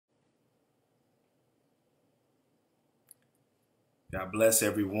God bless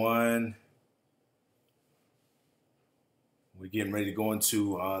everyone. We're getting ready to go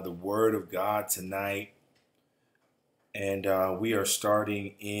into the Word of God tonight. And we are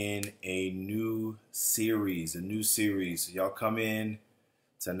starting in a new series. Y'all come in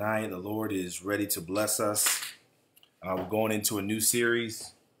tonight. The Lord is ready to bless us. We're going into a new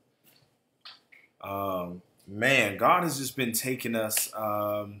series. Man, God has just been taking us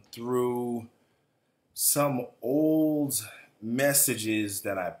through some old messages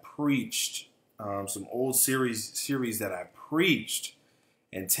that I preached, some old series that I preached,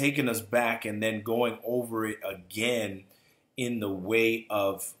 and taking us back and then going over it again in the way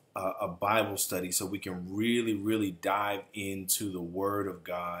of a Bible study, so we can really dive into the Word of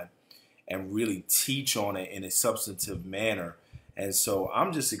God and really teach on it in a substantive manner. And so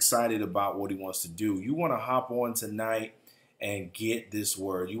I'm just excited about what He wants to do. You want to hop on tonight and get this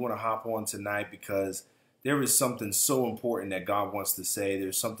word. You want to hop on tonight because there is something so important that God wants to say.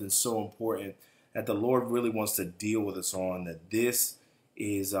 There's something so important that the Lord really wants to deal with us on, that this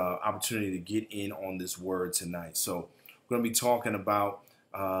is an opportunity to get in on this word tonight. So we're going to be talking about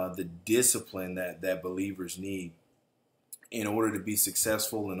the discipline that believers need in order to be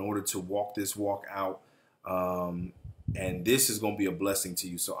successful, in order to walk this walk out. And this is going to be a blessing to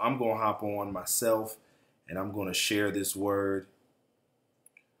you. So I'm going to hop on myself and I'm going to share this word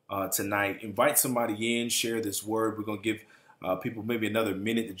tonight. Invite somebody in, share this word. We're going to give people maybe another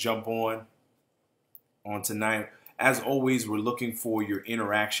minute to jump on tonight. As always, we're looking for your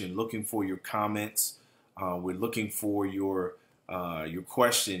interaction, looking for your comments. We're looking for your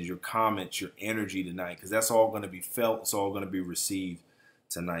questions, your comments, your energy tonight, because that's all going to be felt. It's all going to be received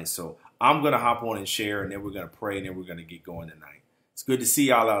tonight. So I'm going to hop on and share, and then we're going to pray, and then we're going to get going tonight. It's good to see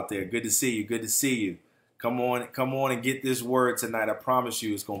y'all out there. Good to see you. Good to see you. Come on and get this word tonight. I promise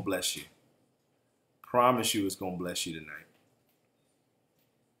you it's going to bless you. Promise you it's going to bless you tonight.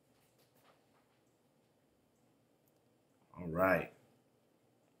 All right.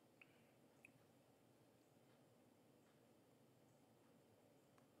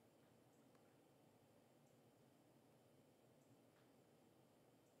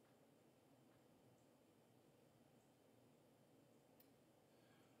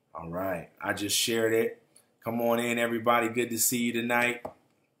 All right. I just shared it. Come on in, everybody. Good to see you tonight.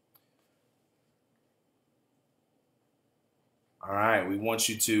 All right. We want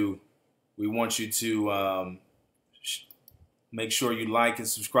you to make sure you like and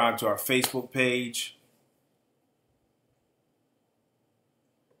subscribe to our Facebook page.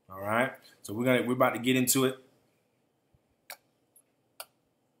 All right. So we're about to get into it.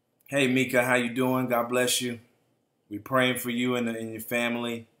 Hey, Mika, how you doing? God bless you. We're praying for you and your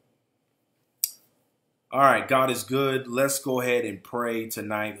family. All right, God is good. Let's go ahead and pray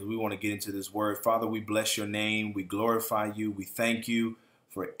tonight because we want to get into this word. Father, we bless your name. We glorify you. We thank you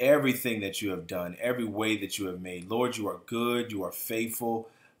for everything that you have done, every way that you have made. Lord, you are good. You are faithful.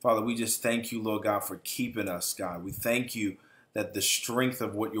 Father, we just thank you, Lord God, for keeping us, God. We thank you that the strength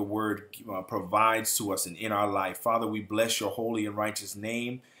of what your word provides to us and in our life. Father, we bless your holy and righteous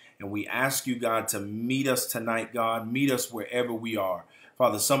name. And we ask you, God, to meet us tonight, God. Meet us wherever we are.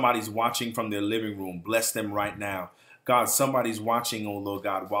 Father, somebody's watching from their living room. Bless them right now. God, somebody's watching, oh Lord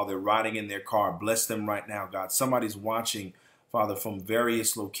God, while they're riding in their car. Bless them right now, God. Somebody's watching, Father, from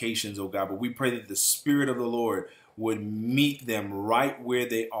various locations, oh God. But we pray that the Spirit of the Lord would meet them right where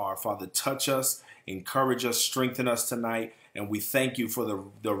they are. Father, touch us, encourage us, strengthen us tonight. And we thank you for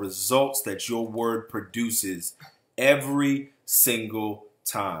the results that your word produces every single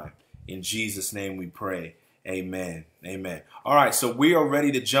time. In Jesus' name we pray. Amen. Amen. All right. So we are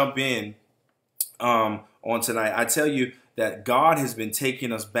ready to jump in on tonight. I tell you that God has been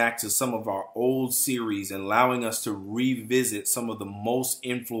taking us back to some of our old series and allowing us to revisit some of the most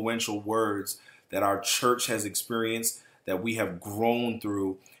influential words that our church has experienced, that we have grown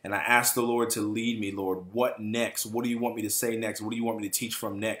through. And I asked the Lord to lead me, Lord. What next? What do you want me to say next? What do you want me to teach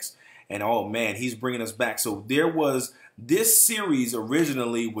from next? And oh man, he's bringing us back. So this series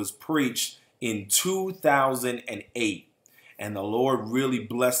originally was preached in 2008. And the Lord really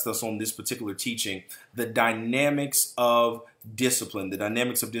blessed us on this particular teaching, the dynamics of discipline,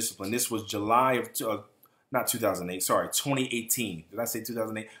 This was July of, not 2008, sorry, 2018. Did I say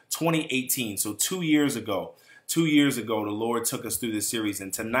 2008? 2018. So 2 years ago. 2 years ago, the Lord took us through this series.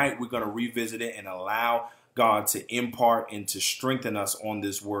 And tonight we're going to revisit it and allow God to impart and to strengthen us on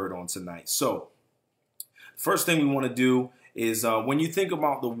this word on tonight. So first thing we want to do is when you think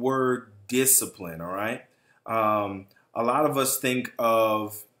about the word discipline, all right, a lot of us think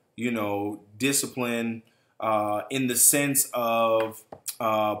of, discipline in the sense of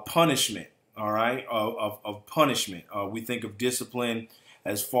punishment, all right, of punishment. We think of discipline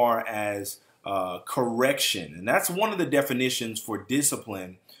as far as correction, and that's one of the definitions for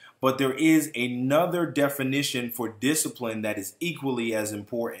discipline. But there is another definition for discipline that is equally as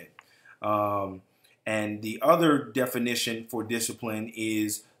important. And the other definition for discipline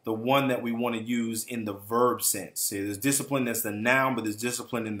is the one that we want to use in the verb sense. So there's discipline that's the noun, but there's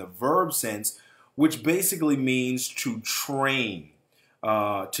discipline in the verb sense, which basically means to train,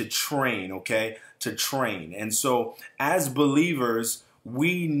 okay? To train. And so as believers,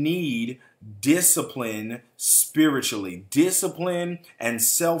 we need discipline spiritually. Discipline and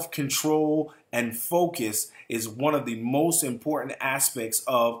self-control and focus is one of the most important aspects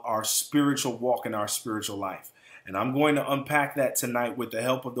of our spiritual walk and our spiritual life. And I'm going to unpack that tonight with the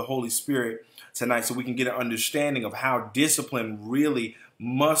help of the Holy Spirit tonight so we can get an understanding of how discipline really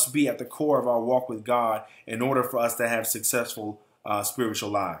must be at the core of our walk with God in order for us to have successful spiritual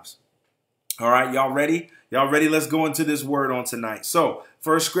lives. All right, y'all ready? Y'all ready? Let's go into this word on tonight. So,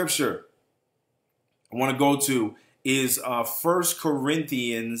 first scripture I want to go to is 1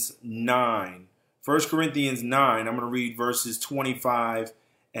 Corinthians 9. 1 Corinthians 9, I'm going to read verses 25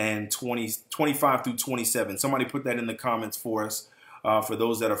 and 25 through 27. Somebody put that in the comments for us, for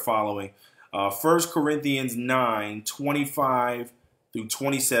those that are following. 1 Corinthians 9, 25 through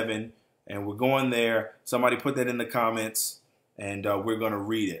 27, and we're going there. Somebody put that in the comments, and we're going to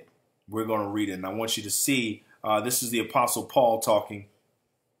read it. We're going to read it, and I want you to see, this is the Apostle Paul talking.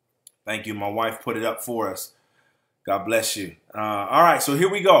 Thank you. My wife put it up for us. God bless you. All right, so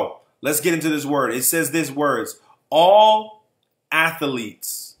here we go. Let's get into this word. It says these words: all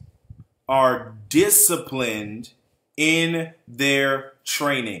athletes are disciplined in their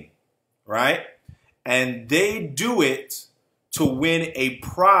training, right? And they do it to win a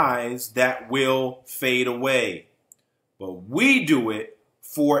prize that will fade away. But we do it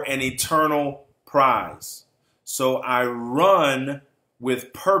for an eternal prize. So I run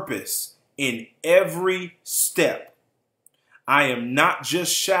with purpose in every step. I am not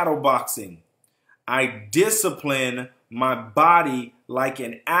just shadowboxing. I discipline my body like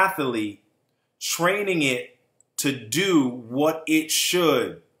an athlete, training it to do what it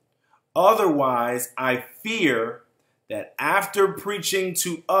should. Otherwise, I fear that after preaching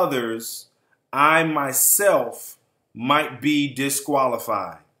to others, I myself might be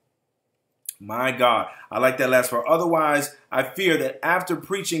disqualified. My God, I like that last part. Otherwise, I fear that after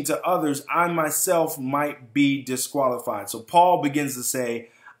preaching to others, I myself might be disqualified. So Paul begins to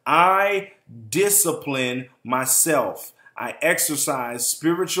say, I discipline myself. I exercise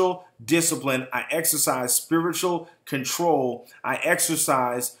spiritual discipline. I exercise spiritual control. I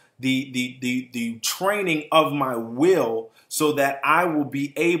exercise the training of my will so that I will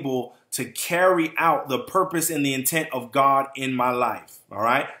be able to carry out the purpose and the intent of God in my life. All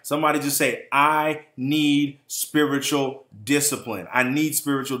right. Somebody just say, I need spiritual discipline. I need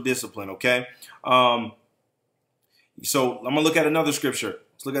spiritual discipline. OK, so I'm going to look at another scripture.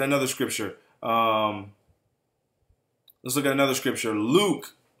 Let's look at another scripture. Let's look at another scripture.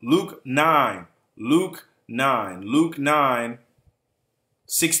 Luke 9,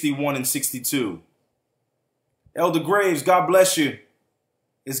 61 and 62. Elder Graves, God bless you.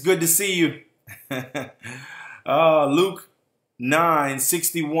 It's good to see you. Luke 9,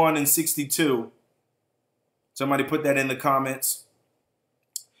 61 and 62. Somebody put that in the comments.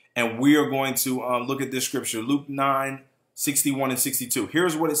 And we are going to look at this scripture. Luke 9, 61 and 62.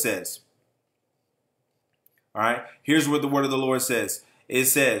 Here's what it says. All right. Here's what the word of the Lord says. It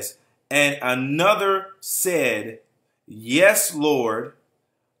says, and another said, yes, Lord,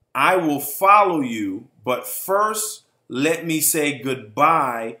 I will follow you, but first let me say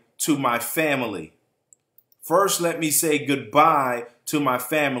goodbye to my family. First, let me say goodbye to my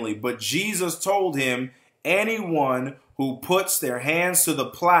family. But Jesus told him, anyone who puts their hands to the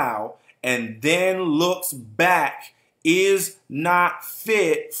plow and then looks back is not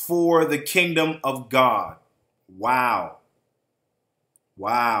fit for the kingdom of God. Wow.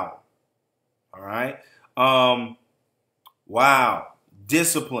 Wow. All right. Wow.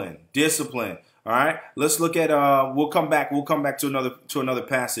 Discipline. All right. Let's look at we'll come back to another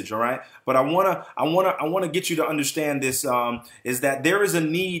passage, all right? But I want to get you to understand this is that there is a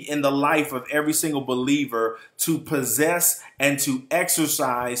need in the life of every single believer to possess and to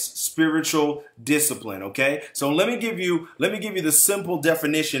exercise spiritual discipline, okay? So let me give you the simple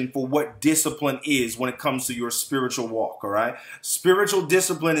definition for what discipline is when it comes to your spiritual walk, all right? Spiritual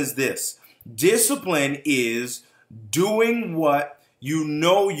discipline is this. Discipline is doing what you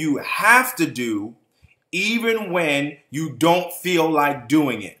know you have to do even when you don't feel like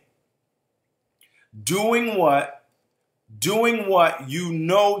doing it. Doing what doing what you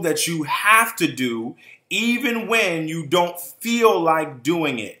know that you have to do, even when you don't feel like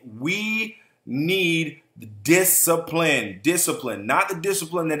doing it. We need discipline. Discipline, not the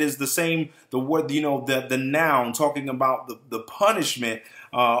discipline that is the same, the word, the noun talking about the punishment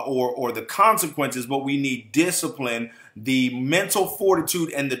or the consequences, but we need discipline, the mental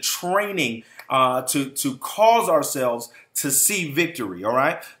fortitude and the training to cause ourselves to see victory. All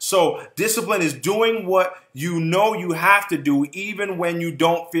right. So discipline is doing what you know you have to do, even when you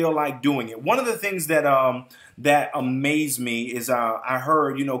don't feel like doing it. One of the things that amazed me is I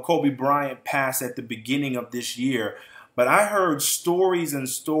heard, Kobe Bryant passed at the beginning of this year, but I heard stories and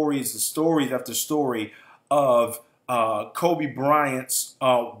stories and stories after story of Kobe Bryant's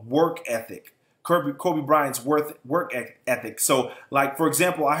work ethic. Kobe Bryant's work ethic. So, like, for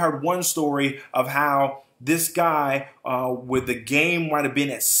example, I heard one story of how this guy, with the game might have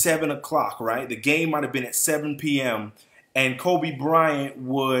been at 7 o'clock, right? The game might have been at 7 p.m. and Kobe Bryant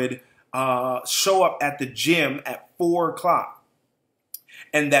would show up at the gym at 4 o'clock.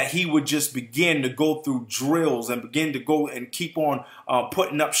 And that he would just begin to go through drills and begin to go and keep on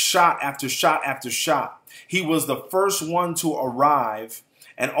putting up shot after shot after shot. He was the first one to arrive.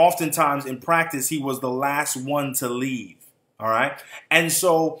 And oftentimes in practice, he was the last one to leave. All right. And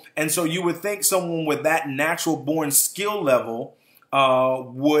so you would think someone with that natural born skill level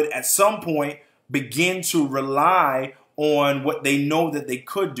would at some point begin to rely on what they know that they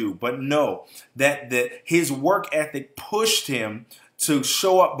could do. But no, that his work ethic pushed him to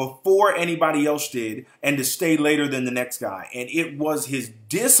show up before anybody else did and to stay later than the next guy. And it was his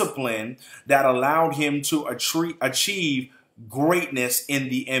discipline that allowed him to achieve greatness in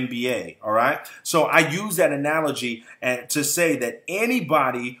the NBA. All right. So I use that analogy to say that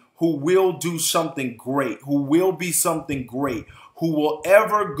anybody who will do something great, who will be something great, who will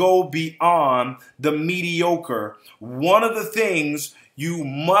ever go beyond the mediocre, one of the things you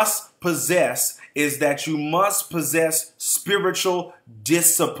must possess is that you must possess spiritual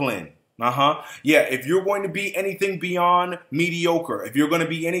discipline. Yeah, if you're going to be anything beyond mediocre, if you're going to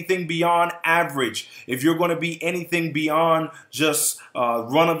be anything beyond average, if you're going to be anything beyond just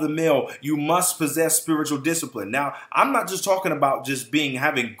run of the mill, you must possess spiritual discipline. Now, I'm not just talking about just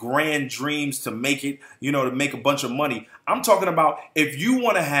having grand dreams to make it, to make a bunch of money. I'm talking about if you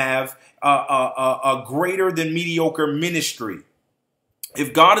want to have a greater than mediocre ministry.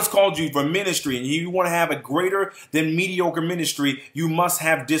 If God has called you for ministry and you want to have a greater than mediocre ministry, you must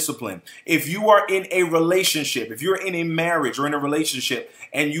have discipline. If you are in a relationship, if you're in a marriage or in a relationship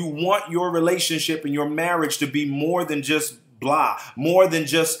and you want your relationship and your marriage to be more than just blah, more than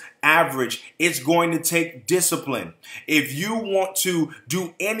just average, it's going to take discipline. If you want to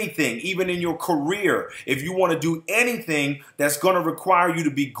do anything, even in your career, if you want to do anything that's going to require you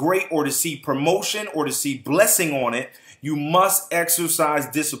to be great or to see promotion or to see blessing on it, you must exercise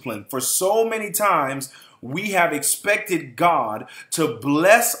discipline. For so many times, we have expected God to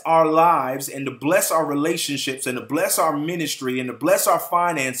bless our lives and to bless our relationships and to bless our ministry and to bless our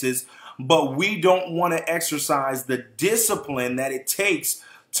finances, but we don't want to exercise the discipline that it takes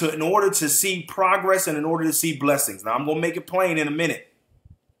in order to see progress and in order to see blessings. Now, I'm going to make it plain in a minute.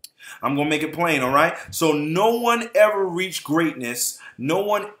 I'm going to make it plain, all right? So no one ever reached greatness. No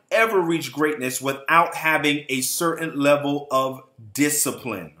one ever reached greatness without having a certain level of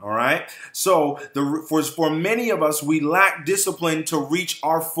discipline, all right? So for many of us, we lack discipline to reach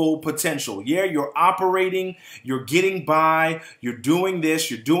our full potential. Yeah, you're operating, you're getting by, you're doing this,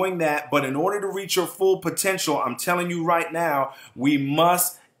 you're doing that. But in order to reach your full potential, I'm telling you right now, we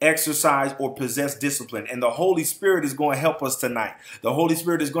must exercise or possess discipline. And the Holy Spirit is going to help us tonight. The Holy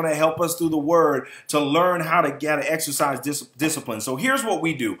Spirit is going to help us through the word to learn how to exercise discipline. So here's what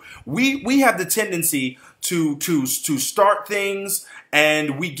we do. We have the tendency to start things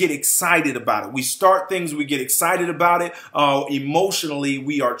and we get excited about it. We start things, we get excited about it. Emotionally,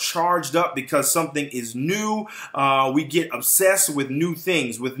 we are charged up because something is new. We get obsessed with new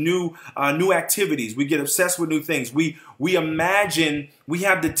things, with new activities. We get obsessed with new things. We imagine, we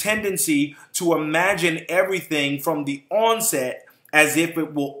have the tendency to imagine everything from the onset as if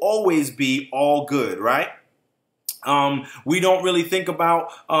it will always be all good, right? We don't really think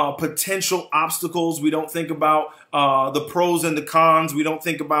about potential obstacles. We don't think about the pros and the cons. We don't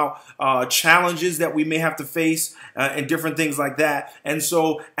think about challenges that we may have to face and different things like that. And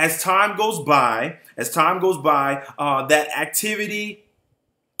so as time goes by, that activity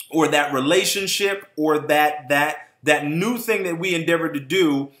or that relationship or that new thing that we endeavored to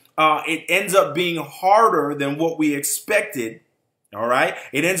do, it ends up being harder than what we expected. All right.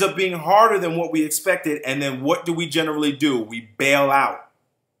 It ends up being harder than what we expected. And then what do we generally do? We bail out.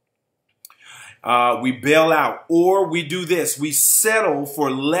 We bail out, or we do this. We settle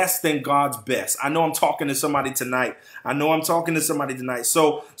for less than God's best. I know I'm talking to somebody tonight.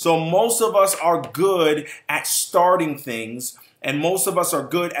 So most of us are good at starting things, and most of us are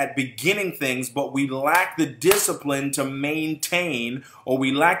good at beginning things, but we lack the discipline to maintain, or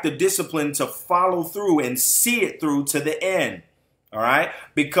we lack the discipline to follow through and see it through to the end. All right?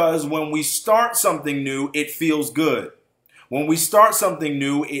 Because when we start something new, it feels good. When we start something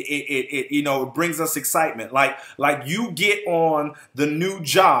new, it brings us excitement. Like you get on the new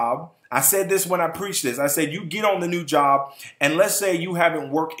job. I said this when I preached this. I said, you get on the new job, and let's say you haven't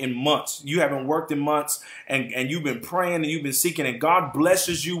worked in months. You haven't worked in months, and you've been praying and you've been seeking, and God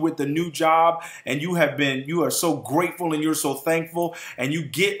blesses you with the new job, and you are so grateful and you're so thankful, and you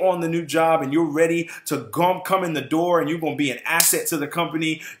get on the new job and you're ready to come in the door, and you're going to be an asset to the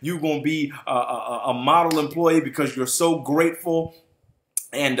company. You're going to be a model employee because you're so grateful.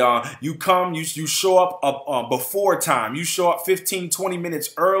 And you show up before time. You show up 15, 20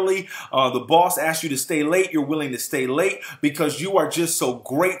 minutes early. The boss asks you to stay late. You're willing to stay late because you are just so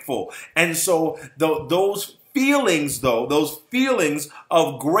grateful. And so those feelings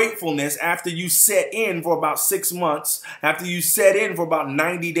of gratefulness, after you set in for about 6 months, after you set in for about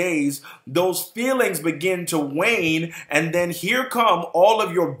 90 days, those feelings begin to wane. And then here come all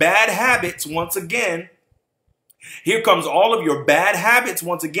of your bad habits once again. Here comes all of your bad habits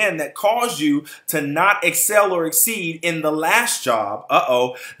once again that caused you to not excel or exceed in the last job.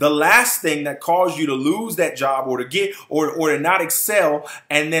 The last thing that caused you to lose that job or to get or to not excel.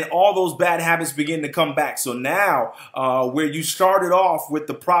 And then all those bad habits begin to come back. So now where you started off with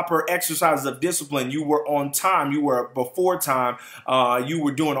the proper exercises of discipline, you were on time, you were before time, you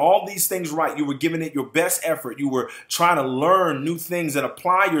were doing all these things right. You were giving it your best effort. You were trying to learn new things and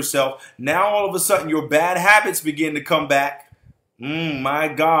apply yourself. Now all of a sudden your bad habits begin to come back. My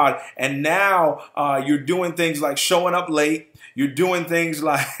God. And now you're doing things like showing up late. You're doing things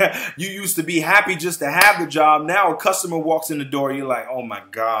like you used to be happy just to have the job. Now a customer walks in the door. You're like, oh my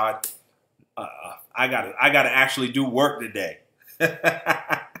God, I gotta actually do work today.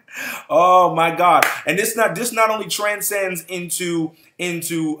 Oh my God. And this not only transcends into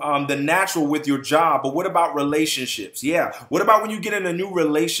the natural with your job, but what about relationships? Yeah. What about when you get in a new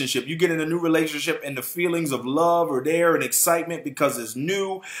relationship? You get in a new relationship and the feelings of love are there and excitement because it's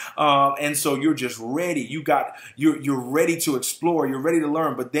new. And so you're just ready. You're ready to explore. You're ready to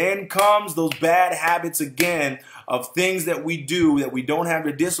learn. But then comes those bad habits again of things that we do that we don't have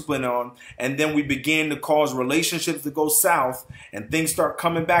the discipline on. And then we begin to cause relationships to go south and things start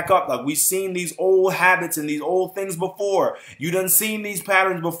coming back up. Like we've seen these old habits and these old things before. You done seen these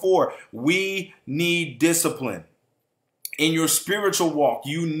patterns before. We need discipline. In your spiritual walk,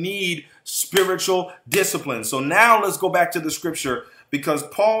 you need spiritual discipline. So now let's go back to the scripture, because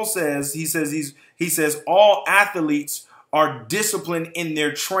Paul says, he says all athletes are disciplined in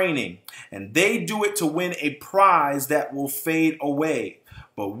their training, and they do it to win a prize that will fade away.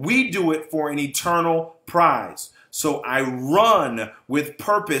 But we do it for an eternal prize. So I run with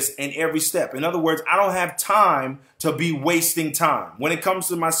purpose in every step. In other words, I don't have time to be wasting time. When it comes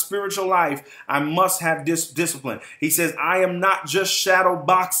to my spiritual life, I must have discipline. He says, I am not just shadow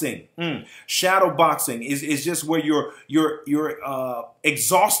boxing. Shadow boxing is just where you're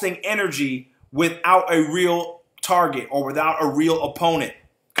exhausting energy without a real target or without a real opponent.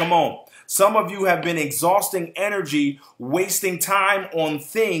 Come on. Some of you have been exhausting energy, wasting time on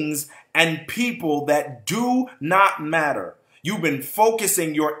things and people that do not matter. You've been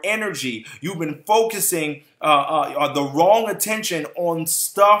focusing your energy. You've been focusing the wrong attention on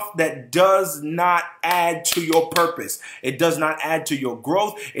stuff that does not add to your purpose. It does not add to your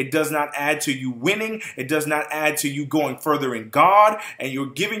growth. It does not add to you winning. It does not add to you going further in God. And you're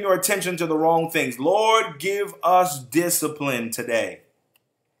giving your attention to the wrong things. Lord, give us discipline today.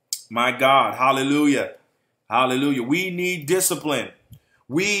 My God, hallelujah, hallelujah. We need discipline.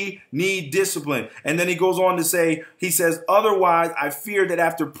 We need discipline. And then he goes on to say, he says, otherwise, I fear that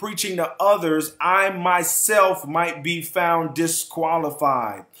after preaching to others, I myself might be found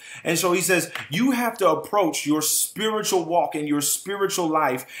disqualified. And so he says, you have to approach your spiritual walk and your spiritual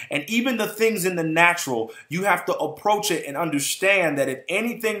life, and even the things in the natural, you have to approach it and understand that if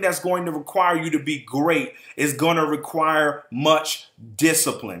anything that's going to require you to be great is going to require much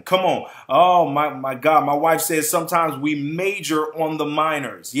discipline. Come on. Oh, my God. My wife says sometimes we major on the minors.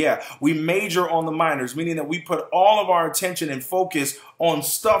 Yeah, we major on the minors, meaning that we put all of our attention and focus on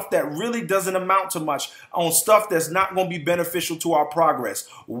stuff that really doesn't amount to much, on stuff that's not going to be beneficial to our progress.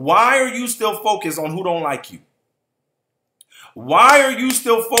 Why are you still focused on who don't like you? Why are you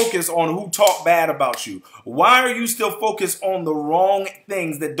still focused on who talk bad about you? Why are you still focused on the wrong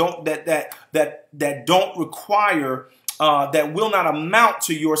things that don't require that will not amount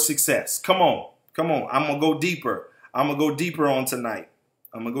to your success? Come on. Come on. I'm going to go deeper. I'm going to go deeper on tonight.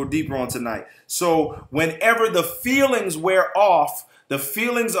 So whenever the feelings wear off, the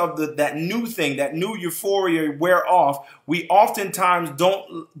feelings of that new thing, that new euphoria wear off, we oftentimes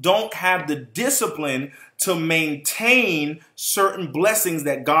don't have the discipline to maintain certain blessings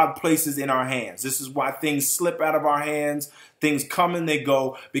that God places in our hands. This is why things slip out of our hands. Things come and they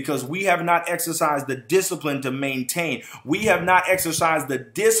go because we have not exercised the discipline to maintain. We have not exercised the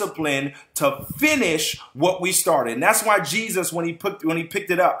discipline to finish what we started. And that's why Jesus, when he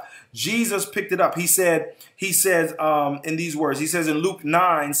picked it up, Jesus picked it up. He says in these words, he says in Luke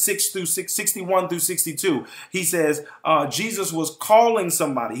 9, 61 through 62, he says, Jesus was calling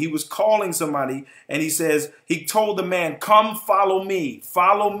somebody. He was calling somebody. And he says, he told the man, come follow me,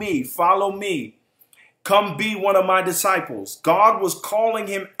 follow me, follow me. Come be one of my disciples. God was calling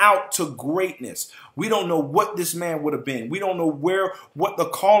him out to greatness. We don't know what this man would have been. We don't know what the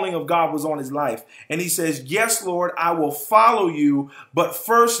calling of God was on his life. And he says, yes, Lord, I will follow you. But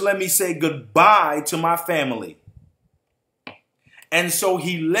first, let me say goodbye to my family. And so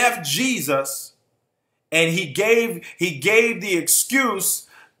he left Jesus and he gave the excuse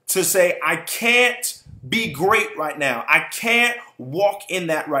to say, I can't be great right now. I can't walk in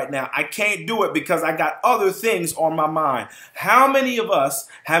that right now. I can't do it because I got other things on my mind. How many of us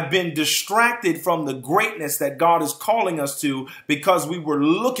have been distracted from the greatness that God is calling us to because we were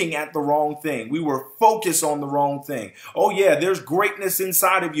looking at the wrong thing? We were focused on the wrong thing. Oh yeah, there's greatness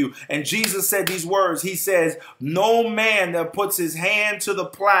inside of you. And Jesus said these words. He says, no man that puts his hand to the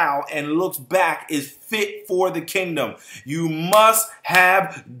plow and looks back is fit for the kingdom. You must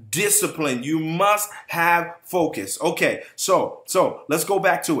have discipline. You must have focus. Okay, so let's go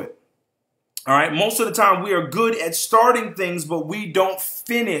back to it. All right, most of the time we are good at starting things, but we don't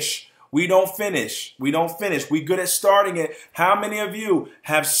finish. We're good at starting it. How many of you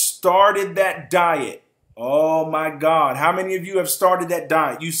have started that diet? Oh my God. How many of you have started that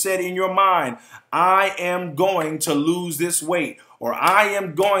diet? You said in your mind, I am going to lose this weight, or I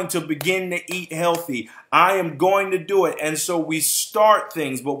am going to begin to eat healthy. I am going to do it. And so we start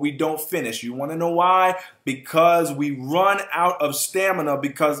things, but we don't finish. You want to know why? Because we run out of stamina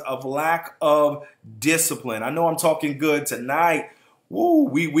because of lack of discipline. I know I'm talking good tonight. Woo,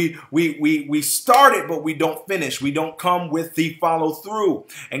 we start it, but we don't finish. We don't come with the follow through.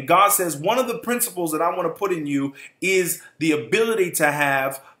 And God says one of the principles that I want to put in you is the ability to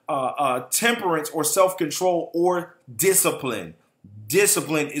have temperance or self-control or discipline.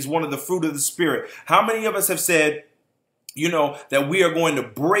 Discipline is one of the fruit of the Spirit. How many of us have said, you know, that we are going to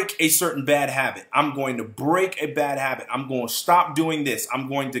break a certain bad habit? I'm going to break a bad habit. I'm going to stop doing this. I'm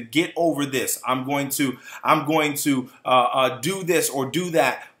going to get over this. I'm going to do this or do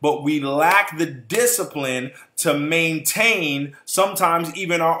that. But we lack the discipline to maintain sometimes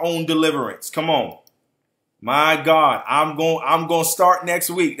even our own deliverance. Come on. My God, I'm going to start next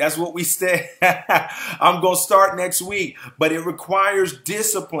week. That's what we said. I'm going to start next week, but it requires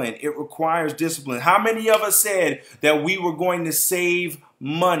discipline. It requires discipline. How many of us said that we were going to save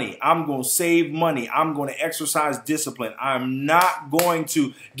money? I'm going to save money. I'm going to exercise discipline. I'm not going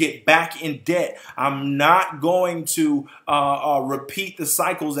to get back in debt. I'm not going to repeat the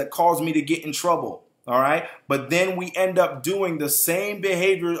cycles that cause me to get in trouble. All right. But then we end up doing the same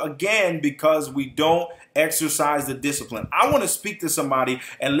behavior again because we don't exercise the discipline. I want to speak to somebody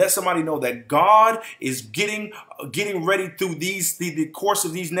and let somebody know that God is getting ready through the course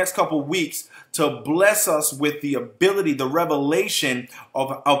of these next couple of weeks to bless us with the ability, the revelation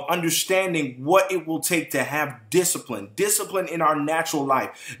of understanding what it will take to have discipline. Discipline in our natural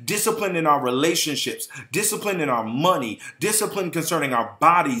life, discipline in our relationships, discipline in our money, discipline concerning our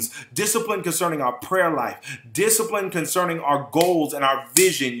bodies, discipline concerning our prayer life, discipline concerning our goals and our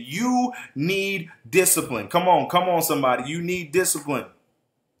vision. You need discipline. Come on, somebody. You need discipline.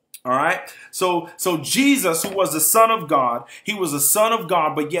 All right. So Jesus, who was the Son of God, he was the Son of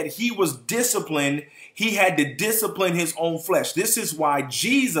God, but yet he was disciplined. He had to discipline his own flesh. This is why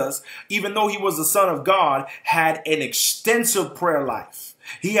Jesus, even though he was the Son of God, had an extensive prayer life.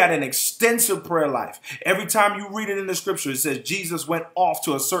 He had an extensive prayer life. Every time you read it in the scripture, it says Jesus went off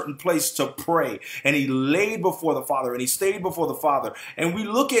to a certain place to pray, and he laid before the Father, and he stayed before the Father. And we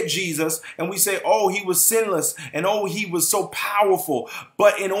look at Jesus and we say, oh, he was sinless, and oh, he was so powerful.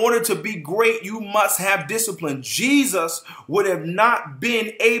 But in order to be great, you must have discipline. Jesus would have not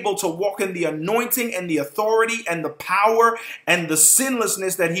been able to walk in the anointing and the authority and the power and the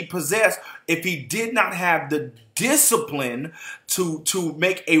sinlessness that he possessed if he did not have the discipline to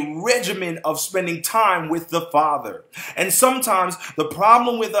make a regimen of spending time with the Father. And sometimes the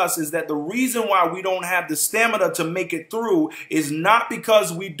problem with us is that the reason why we don't have the stamina to make it through is not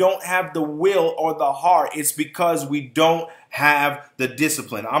because we don't have the will or the heart. It's because we don't have the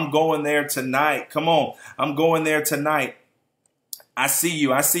discipline. I'm going there tonight. Come on. I'm going there tonight. I see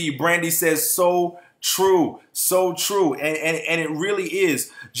you. I see you. Brandy says, so true, so true. And it really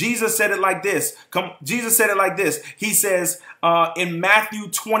is. Jesus said it like this. Jesus said it like this. He says in Matthew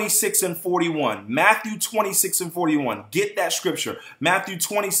 26 and 41, Matthew 26 and 41, get that scripture. Matthew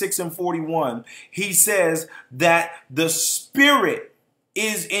 26 and 41, he says that the spirit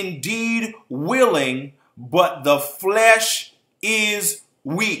is indeed willing, but the flesh is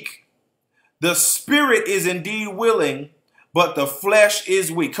weak. The spirit is indeed willing, but the flesh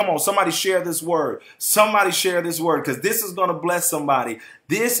is weak. Come on, somebody share this word. Somebody share this word, because this is going to bless somebody.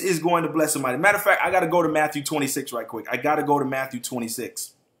 This is going to bless somebody. Matter of fact, I got to go to Matthew 26 right quick. I got to go to Matthew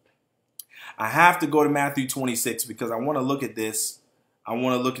 26. I have to go to Matthew 26 because I want to look at this. I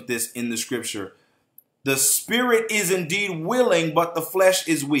want to look at this in the scripture. The spirit is indeed willing, but the flesh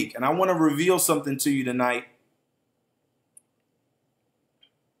is weak. And I want to reveal something to you tonight.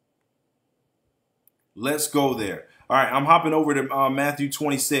 Let's go there. All right, I'm hopping over to Matthew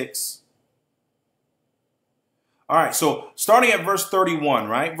 26. All right, so starting at verse 31,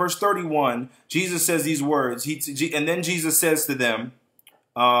 right? Verse 31, Jesus says these words. And then Jesus says to them,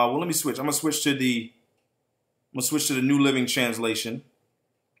 well, let me switch. I'm gonna switch to the New Living Translation.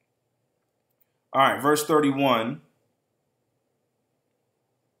 All right, verse 31.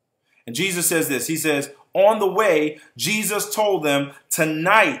 And Jesus says this. He says, on the way, Jesus told them,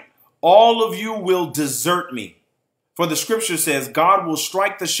 tonight, all of you will desert me. For the scripture says, God will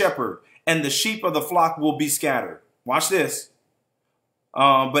strike the shepherd and the sheep of the flock will be scattered. Watch this.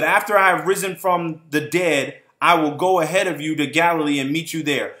 But after I have risen from the dead, I will go ahead of you to Galilee and meet you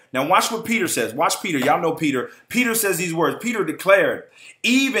there. Now watch what Peter says. Watch Peter. Y'all know Peter. Peter says these words. Peter declared,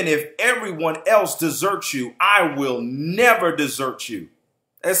 even if everyone else deserts you, I will never desert you.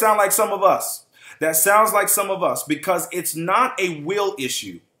 That sounds like some of us. That sounds like some of us, because it's not a will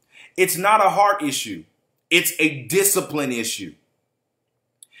issue. It's not a heart issue. It's a discipline issue.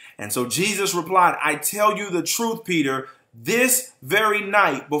 And so Jesus replied, I tell you the truth, Peter, this very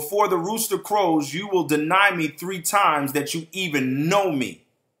night before the rooster crows, you will deny me 3 times that you even know me.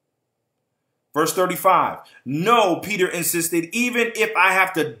 Verse 35. No, Peter insisted, even if I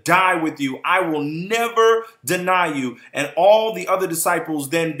have to die with you, I will never deny you. And all the other disciples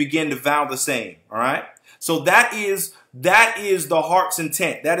then began to vow the same. All right. So that is the heart's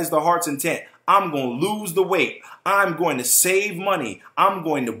intent. That is the heart's intent. I'm going to lose the weight. I'm going to save money. I'm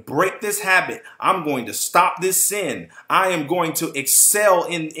going to break this habit. I'm going to stop this sin. I am going to excel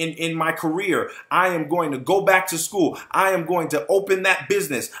in my career. I am going to go back to school. I am going to open that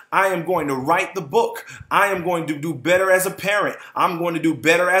business. I am going to write the book. I am going to do better as a parent. I'm going to do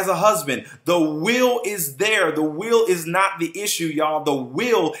better as a husband. The will is there. The will is not the issue, y'all. The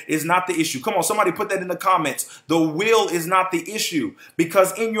will is not the issue. Come on, somebody put that in the comments. The will is not the issue,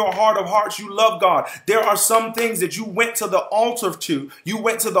 because in your heart of hearts, you love God. There are some things that you went to the altar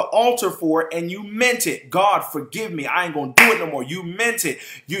for, and you meant it. God, forgive me. I ain't going to do it no more. You meant it.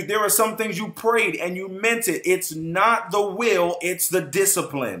 There are some things you prayed and you meant it. It's not the will. It's the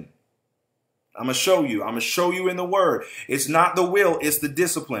discipline. I'm going to show you. I'm going to show you in the word. It's not the will. It's the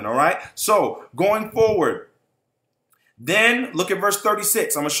discipline. All right. So going forward, then look at verse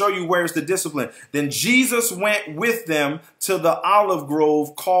 36. I'm going to show you where's the discipline. Then Jesus went with them to the olive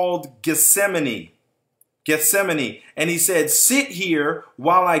grove called Gethsemane. And he said, sit here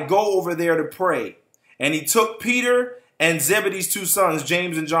while I go over there to pray. And he took Peter and Zebedee's 2 sons,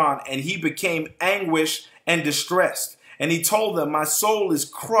 James and John, and he became anguished and distressed. And he told them, my soul is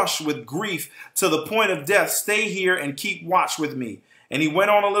crushed with grief to the point of death. Stay here and keep watch with me. And he went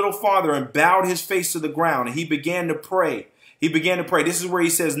on a little farther and bowed his face to the ground. And he began to pray. This is where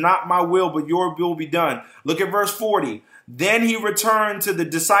he says, not my will, but your will be done. Look at verse 40. Then he returned to the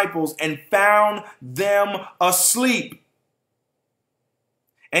disciples and found them asleep.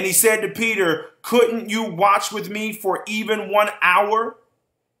 And he said to Peter, couldn't you watch with me for even 1 hour?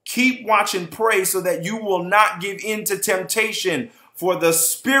 Keep watch and pray so that you will not give in to temptation. For the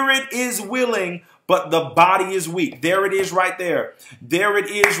spirit is willing, but the body is weak. There it is right there. There it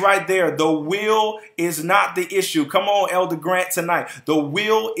is right there. The will is not the issue. Come on, Elder Grant, tonight. The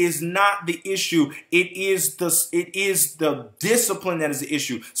will is not the issue. It is the discipline that is the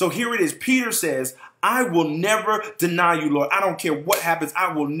issue. So here it is. Peter says, I will never deny you, Lord. I don't care what happens.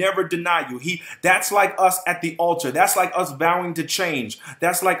 I will never deny you. That's like us at the altar. That's like us vowing to change.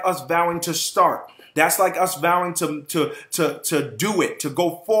 That's like us vowing to start. That's like us vowing to do it, to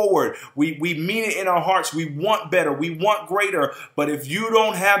go forward. We mean it in our hearts. We want better. We want greater. But if you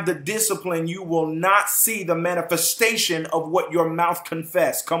don't have the discipline, you will not see the manifestation of what your mouth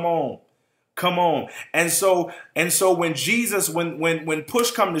confess. Come on. Come on. And so when Jesus, when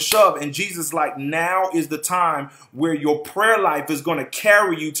push come to shove and Jesus like, now is the time where your prayer life is going to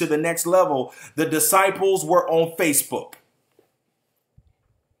carry you to the next level. The disciples were on Facebook.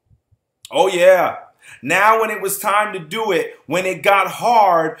 Oh, yeah. Now, when it was time to do it, when it got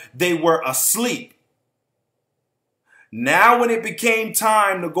hard, they were asleep. Now, when it became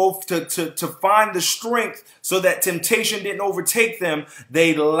time to go to find the strength so that temptation didn't overtake them,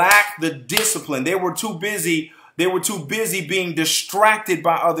 they lacked the discipline. They were too busy. They were too busy being distracted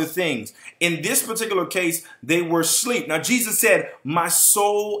by other things. In this particular case, they were asleep. Now, Jesus said, my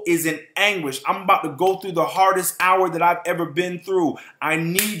soul is in anguish. I'm about to go through the hardest hour that I've ever been through. I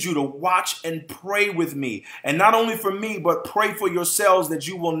need you to watch and pray with me. And not only for me, but pray for yourselves that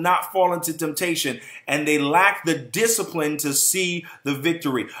you will not fall into temptation. And they lack the discipline to see the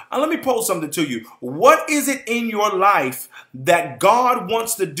victory. Let me pose something to you. What is it in your life that God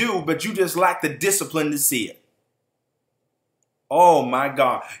wants to do, but you just lack the discipline to see it? Oh, my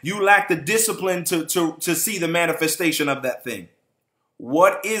God. You lack the discipline to see the manifestation of that thing.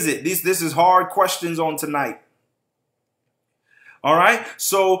 What is it? This is hard questions on tonight. All right.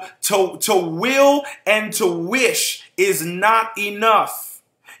 So to will and to wish is not enough.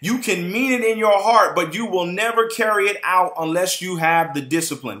 You can mean it in your heart, but you will never carry it out unless you have the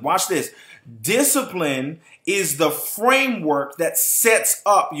discipline. Watch this. Discipline is the framework that sets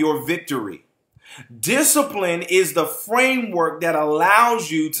up your victory. Discipline is the framework that allows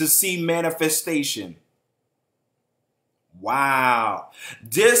you to see manifestation. Wow.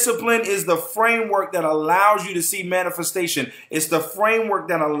 Discipline is the framework that allows you to see manifestation. It's the framework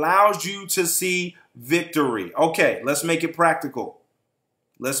that allows you to see victory. Okay, let's make it practical.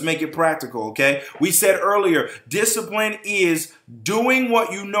 Let's make it practical, okay? We said earlier, discipline is doing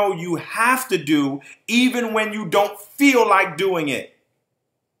what you know you have to do even when you don't feel like doing it.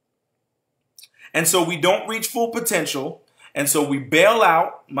 And so we don't reach full potential. And so we bail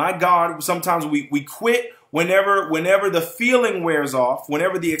out. My God, sometimes we quit whenever the feeling wears off,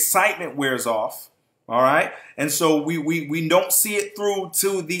 whenever the excitement wears off. All right. And so we don't see it through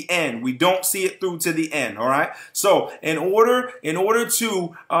to the end. We don't see it through to the end. All right. So in order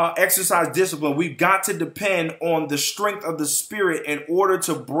to exercise discipline, we've got to depend on the strength of the Spirit in order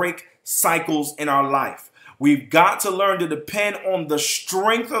to break cycles in our life. We've got to learn to depend on the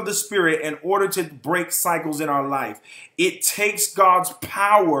strength of the Spirit in order to break cycles in our life. It takes God's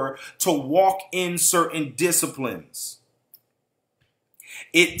power to walk in certain disciplines.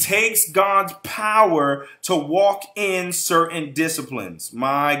 It takes God's power to walk in certain disciplines.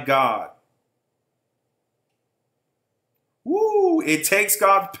 My God. Woo! It takes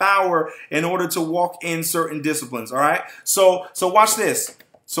God's power in order to walk in certain disciplines. All right. So watch this.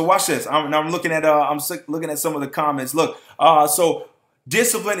 So watch this. I'm looking at some of the comments. Look, so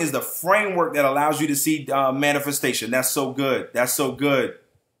discipline is the framework that allows you to see manifestation. That's so good. That's so good.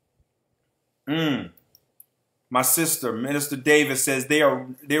 My sister, Minister Davis, says they're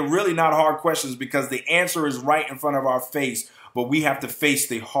really not hard questions because the answer is right in front of our face, but we have to face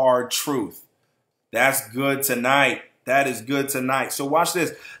the hard truth. That's good tonight. That is good tonight. So watch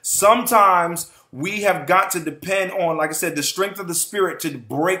this. Sometimes we have got to depend on, like I said, the strength of the Spirit to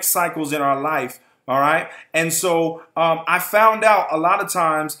break cycles in our life. All right. And so I found out a lot of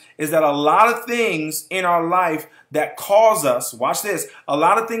times is that a lot of things in our life that cause us, watch this, a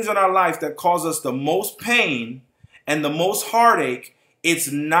lot of things in our life that cause us the most pain and the most heartache,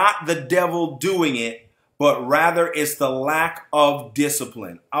 it's not the devil doing it, but rather it's the lack of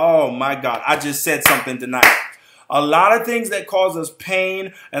discipline. Oh, my God. I just said something tonight. A lot of things that cause us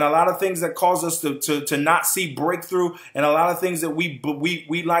pain and a lot of things that cause us to not see breakthrough and a lot of things that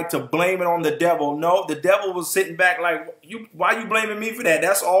we like to blame it on the devil. No, the devil was sitting back like, why are you blaming me for that?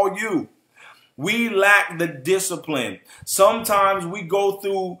 That's all you. We lack the discipline. Sometimes we go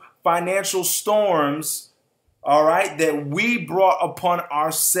through financial storms, all right, that we brought upon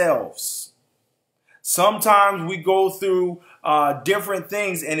ourselves. Sometimes we go through different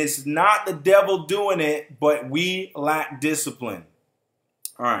things and it's not the devil doing it, but we lack discipline.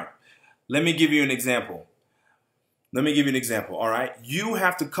 All right. Let me give you an example. All right. You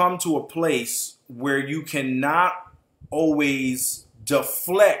have to come to a place where you cannot always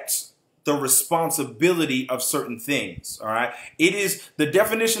deflect the responsibility of certain things. All right. It is the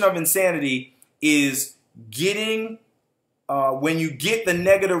definition of insanity is getting when you get the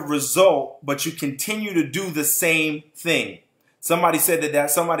negative result, but you continue to do the same thing. Somebody said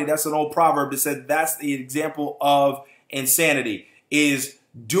that's an old proverb that said that's the example of insanity, is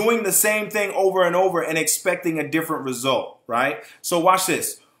doing the same thing over and over and expecting a different result, right? So watch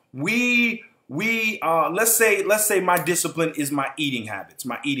this. Let's say my discipline is my eating habits.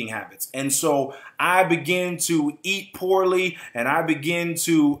 And so I begin to eat poorly, and I begin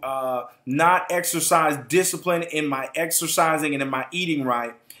to not exercise discipline in my exercising and in my eating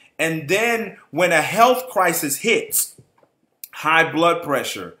right. And then when a health crisis hits, high blood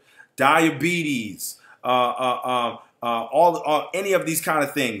pressure, diabetes, any of these kind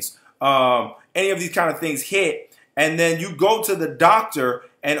of things hit, and then you go to the doctor,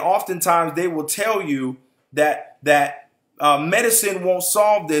 and oftentimes they will tell you that medicine won't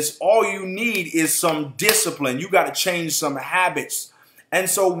solve this. All you need is some discipline. You got to change some habits. And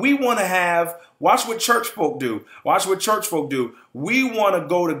so we want to watch what church folk do. We want to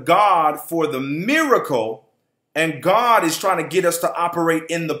go to God for the miracle, and God is trying to get us to operate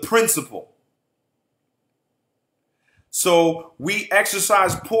in the principle. So we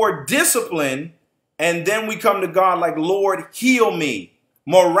exercise poor discipline, and then we come to God like, Lord, heal me.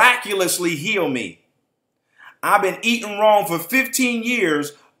 Miraculously heal me. I've been eating wrong for 15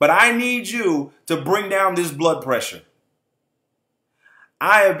 years, but I need you to bring down this blood pressure.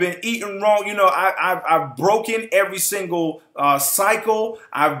 I have been eating wrong. You know, I've broken every single cycle.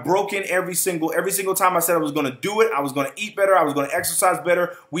 I've broken every single time I said I was going to do it. I was going to eat better. I was going to exercise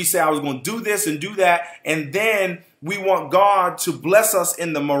better. We say I was going to do this and do that. And then we want God to bless us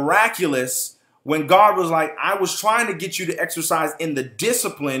in the miraculous, when God was like, I was trying to get you to exercise in the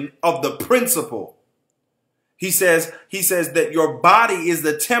discipline of the principle. He says that your body is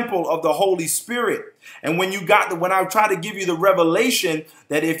the temple of the Holy Spirit. And when I try to give you the revelation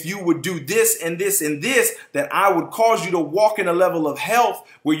that if you would do this and this and this, that I would cause you to walk in a level of health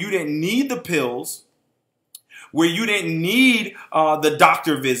where you didn't need the pills, where you didn't need the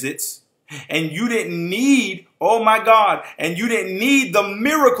doctor visits, and you didn't need, oh my God, and you didn't need the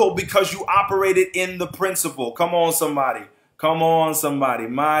miracle because you operated in the principle. Come on, somebody. Come on, somebody.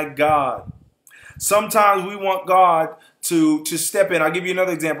 My God. Sometimes we want God to step in. I'll give you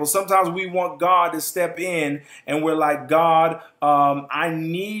another example. Sometimes we want God to step in, and we're like, God, I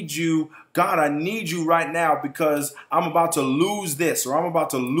need you. God, I need you right now because I'm about to lose this, or I'm about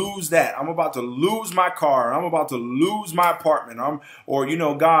to lose that. I'm about to lose my car. I'm about to lose my apartment. God,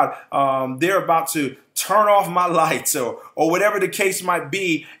 they're about to turn off my lights, or whatever the case might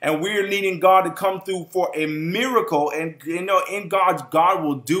be. And we're needing God to come through for a miracle. And, in God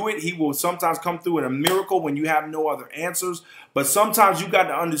will do it. He will sometimes come through in a miracle when you have no other answers. But sometimes you got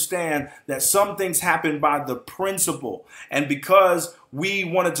to understand that some things happen by the principle. And because we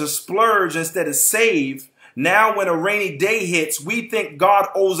wanted to splurge instead of save, now when a rainy day hits, we think God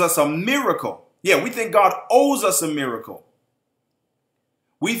owes us a miracle. Yeah, we think God owes us a miracle.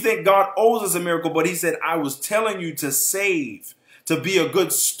 We think God owes us a miracle, but he said, I was telling you to save, to be a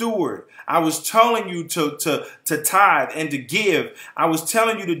good steward. I was telling you to tithe and to give. I was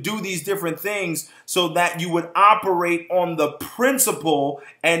telling you to do these different things so that you would operate on the principle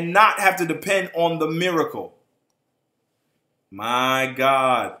and not have to depend on the miracle. My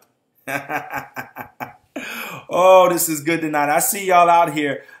God. Oh, this is good tonight. I see y'all out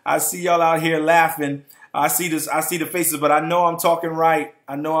here. I see y'all out here laughing. I see the faces, but I know I'm talking right.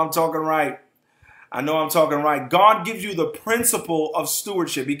 I know I'm talking right. God gives you the principle of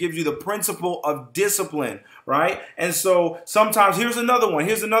stewardship. He gives you the principle of discipline, right? And so sometimes, here's another one.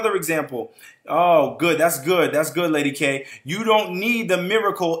 Here's another example. Oh, good. That's good. That's good, Lady K. You don't need the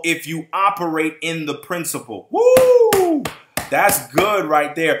miracle if you operate in the principle. Woo! That's good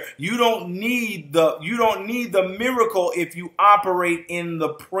right there. You don't need the miracle if you operate in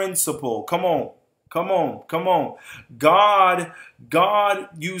the principle. Come on. Come on, come on. God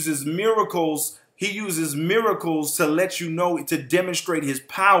uses miracles. He uses miracles to let you know, to demonstrate his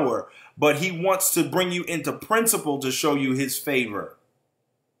power. But he wants to bring you into principle to show you his favor.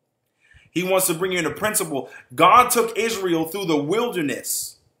 He wants to bring you into principle. God took Israel through the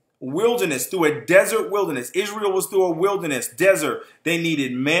wilderness, through a desert wilderness. Israel was through a wilderness, desert. They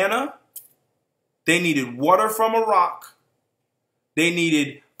needed manna. They needed water from a rock. They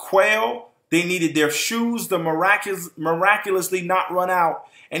needed quail. They needed their shoes to miraculously not run out.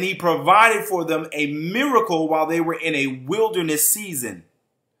 And he provided for them a miracle while they were in a wilderness season.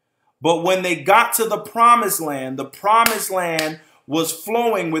 But when they got to the promised land was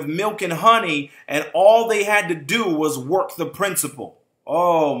flowing with milk and honey, and all they had to do was work the principle.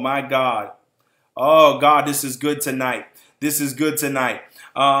 Oh, my God. Oh, God, this is good tonight. This is good tonight.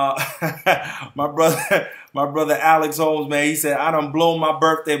 Uh, my brother Alex Holmes, man, he said, I done blown my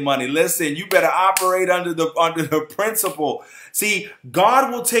birthday money. Listen, you better operate under the principle. See,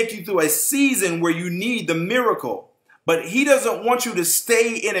 God will take you through a season where you need the miracle. But he doesn't want you to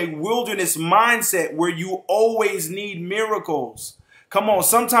stay in a wilderness mindset where you always need miracles. Come on,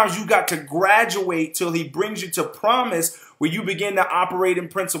 sometimes you got to graduate till he brings you to promise where you begin to operate in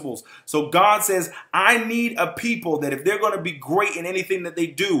principles. So God says, I need a people that if they're going to be great in anything that they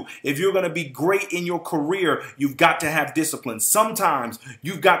do, if you're going to be great in your career, you've got to have discipline. Sometimes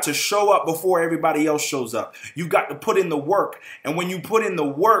you've got to show up before everybody else shows up. You've got to put in the work. And when you put in the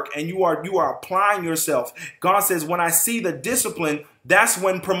work and you are applying yourself, God says, when I see the discipline, that's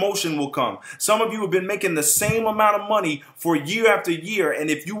when promotion will come. Some of you have been making the same amount of money for year after year.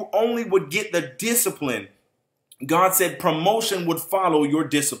 And if you only would get the discipline, God said promotion would follow your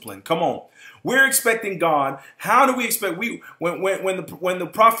discipline. Come on. We're expecting God. How do we expect when the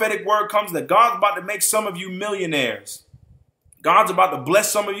prophetic word comes that God's about to make some of you millionaires? God's about to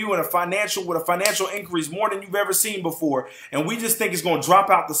bless some of you with a financial increase more than you've ever seen before. And we just think it's going to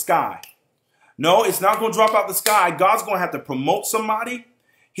drop out the sky. No, it's not going to drop out the sky. God's going to have to promote somebody.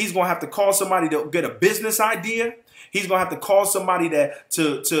 He's going to have to call somebody to get a business idea. He's going to have to call somebody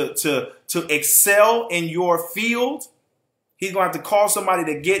to excel in your field. He's going to have to call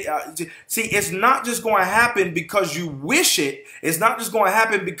somebody to get, see, it's not just going to happen because you wish it. It's not just going to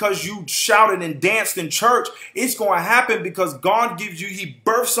happen because you shouted and danced in church. It's going to happen because God gives you, he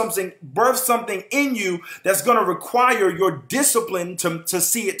births something in you that's going to require your discipline to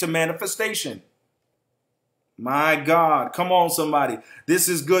see it to manifestation. My God, come on, somebody. This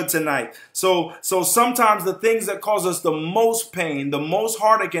is good tonight. So sometimes the things that cause us the most pain, the most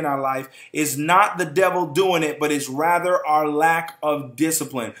heartache in our life is not the devil doing it, but it's rather our lack of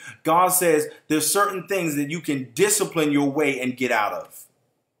discipline. God says there's certain things that you can discipline your way and get out of.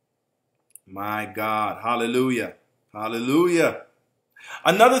 My God, hallelujah, hallelujah.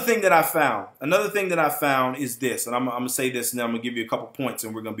 Another thing that I found is this, and I'm going to say this and then I'm going to give you a couple points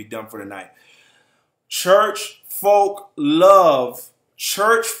and we're going to be done for tonight. Church folk love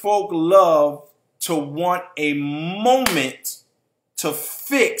to want a moment to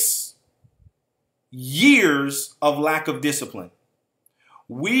fix years of lack of discipline.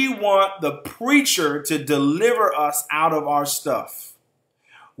 We want the preacher to deliver us out of our stuff.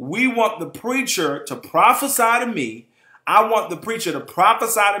 We want the preacher to prophesy to me. I want the preacher to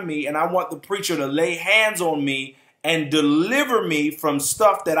prophesy to me, and I want the preacher to lay hands on me and deliver me from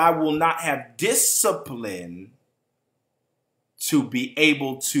stuff that I will not have discipline to be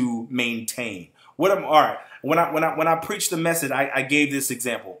able to maintain. All right. When I preached the message, I gave this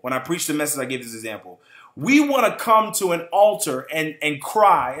example. We want to come to an altar and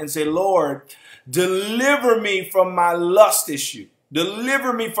cry and say, Lord, deliver me from my lust issue.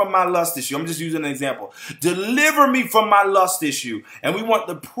 Deliver me from my lust issue. I'm just using an example. Deliver me from my lust issue. And we want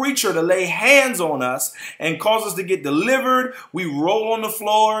the preacher to lay hands on us and cause us to get delivered. We roll on the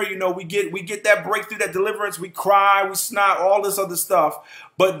floor. You know, we get that breakthrough, that deliverance. We cry, we snot, all this other stuff.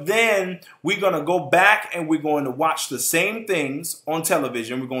 But then we're going to go back and we're going to watch the same things on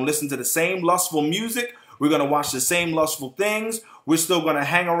television. We're going to listen to the same lustful music. We're going to watch the same lustful things. We're still going to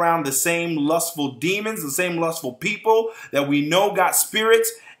hang around the same lustful demons, the same lustful people that we know got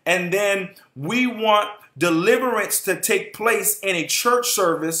spirits. And then we want deliverance to take place in a church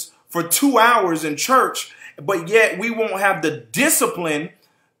service for 2 hours in church, but yet we won't have the discipline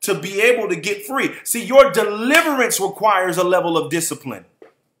to be able to get free. See, your deliverance requires a level of discipline.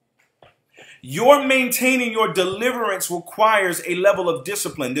 Your maintaining your deliverance requires a level of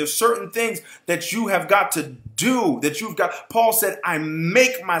discipline. There's certain things that you have got to do, Paul said, I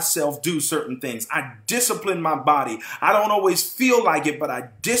make myself do certain things. I discipline my body. I don't always feel like it, but I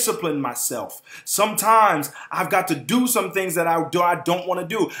discipline myself. Sometimes I've got to do some things that I don't want to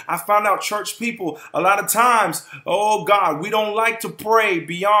do. I found out church people, a lot of times, oh God, we don't like to pray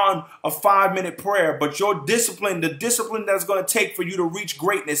beyond a 5-minute prayer, but your discipline, the discipline that's going to take for you to reach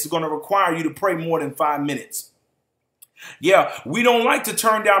greatness is going to require you to pray more than 5 minutes. Yeah, we don't like to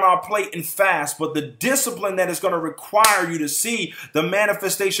turn down our plate and fast, but the discipline that is going to require you to see the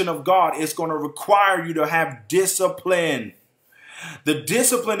manifestation of God is going to require you to have discipline. The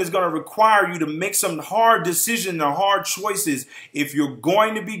discipline is going to require you to make some hard decisions and hard choices if you're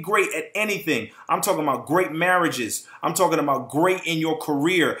going to be great at anything. I'm talking about great marriages. I'm talking about great in your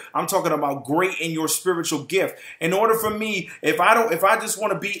career. I'm talking about great in your spiritual gift. In order for me, if I just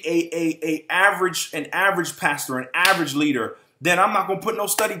want to be an average pastor, an average leader, then I'm not going to put no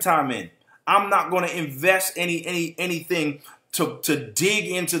study time in. I'm not going to invest anything to dig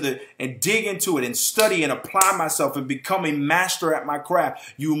into it and study and apply myself and become a master at my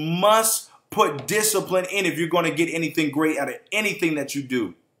craft. You must put discipline in if you're going to get anything great out of anything that you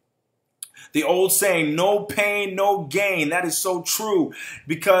do. The old saying, no pain, no gain. That is so true,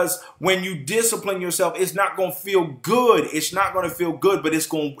 because when you discipline yourself, it's not going to feel good. It's not going to feel good, but it's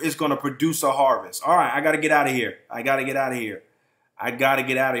going to produce a harvest. All right, I got to get out of here. I got to get out of here. I got to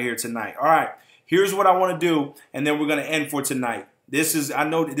get out of here tonight. All right, here's what I want to do, and then we're going to end for tonight. I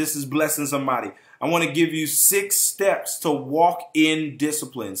know that this is blessing somebody. I want to give you 6 steps to walk in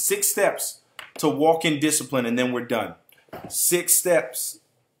discipline. 6 steps to walk in discipline, and then we're done. 6 steps.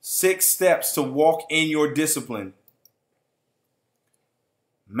 6 steps to walk in your discipline.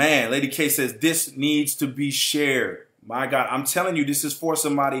 Man, Lady K says this needs to be shared. My God, I'm telling you, this is for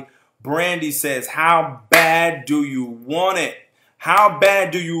somebody. Brandy says, how bad do you want it? How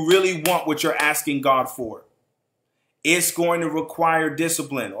bad do you really want what you're asking God for? It's going to require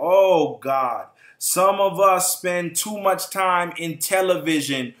discipline. Oh, God. Some of us spend too much time in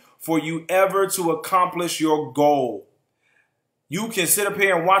television for you ever to accomplish your goal. You can sit up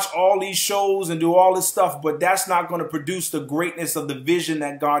here and watch all these shows and do all this stuff, but that's not going to produce the greatness of the vision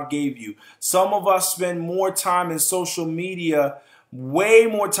that God gave you. Some of us spend more time in social media, way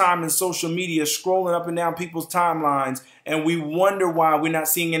more time in social media, scrolling up and down people's timelines, and we wonder why we're not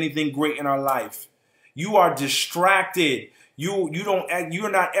seeing anything great in our life. You are distracted.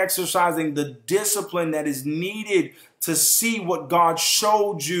 You're not exercising the discipline that is needed to see what God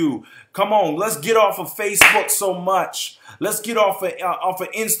showed you. Come on, let's get off of Facebook so much. Let's get off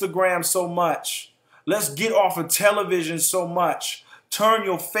of Instagram so much. Let's get off of television so much. Turn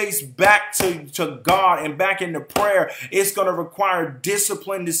your face back to God and back into prayer. It's going to require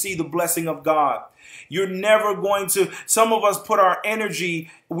discipline to see the blessing of God. You're never going to, some of us put our energy,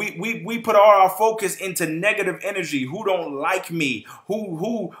 we put all our focus into negative energy. Who don't like me?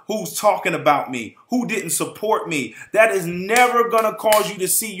 Who's talking about me? Who didn't support me? That is never going to cause you to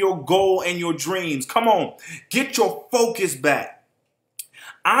see your goal and your dreams. Come on, get your focus back.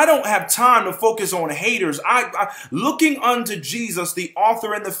 I don't have time to focus on haters. Looking unto Jesus, the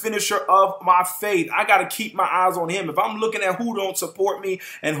author and the finisher of my faith. I got to keep my eyes on him. If I'm looking at who don't support me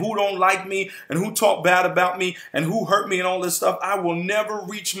and who don't like me and who talk bad about me and who hurt me and all this stuff, I will never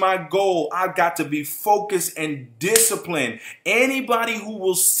reach my goal. I've got to be focused and disciplined. Anybody who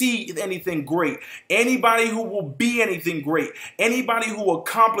will see anything great, anybody who will be anything great, anybody who will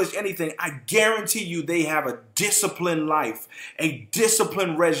accomplish anything, I guarantee you they have a disciplined life, a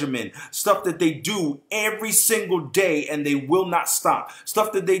disciplined regimen, stuff that they do every single day and they will not stop,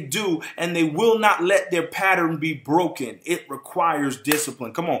 stuff that they do and they will not let their pattern be broken. It requires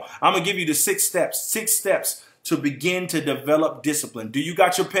discipline. Come on, I'm gonna give you the 6 steps to begin to develop discipline. Do you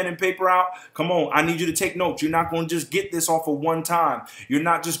got your pen and paper out? Come on, I need you to take notes. You're not going to just get this off of one time. You're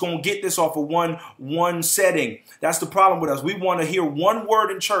not just going to get this off of one setting. That's the problem with us. We want to hear one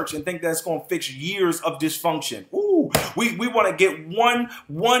word in church and think that's going to fix years of dysfunction. Ooh, we want to get one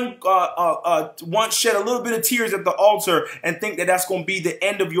shed a little bit of tears at the altar and think that that's going to be the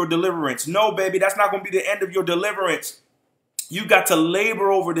end of your deliverance. No, baby, that's not going to be the end of your deliverance. You've got to labor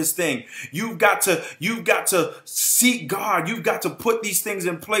over this thing. You've got to seek God. You've got to put these things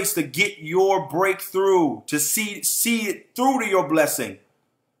in place to get your breakthrough, to see it through to your blessing.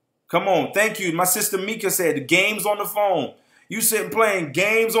 Come on. Thank you. My sister Mika said, games on the phone. You sitting playing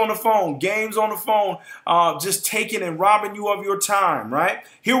games on the phone, just taking and robbing you of your time, right?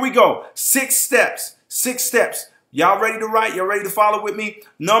 Here we go. 6 steps. Y'all ready to write? Y'all ready to follow with me?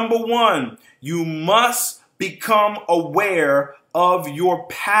 Number 1, you must become aware of your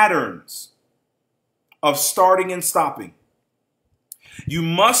patterns of starting and stopping. You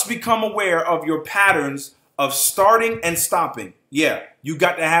must become aware of your patterns of starting and stopping. Yeah, you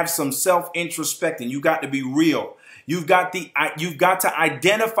got to have some self-introspecting. You got to be real. You've got to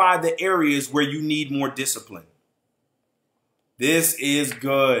identify the areas where you need more discipline. This is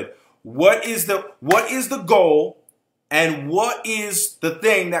good. What is the goal? And what is the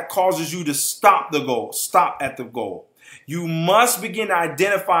thing that causes you to stop the goal? Stop at the goal. You must begin to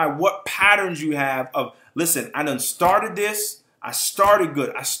identify what patterns you have of, listen, I done started this. I started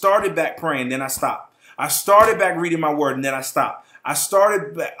good. I started back praying, then I stopped. I started back reading my word, and then I stopped. I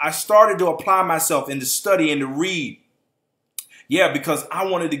started to apply myself and to study and to read. Yeah, because I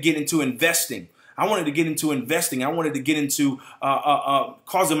wanted to get into investing. I wanted to get into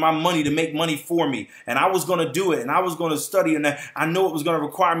causing my money to make money for me. And I was going to do it, and I was going to study, and I know it was going to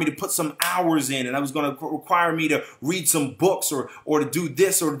require me to put some hours in, and I was going to require me to read some books or to do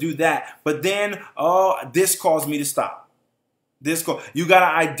this or to do that. But then, this caused me to stop. This goal. You got to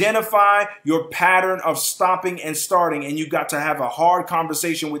identify your pattern of stopping and starting, and you got to have a hard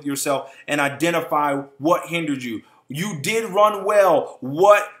conversation with yourself and identify what hindered you. You did run well.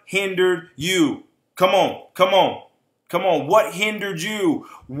 What hindered you? Come on, come on, come on. What hindered you?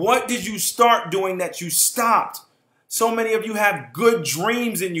 What did you start doing that you stopped? So many of you have good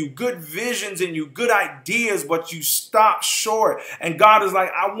dreams in you, good visions in you, good ideas, but you stop short. And God is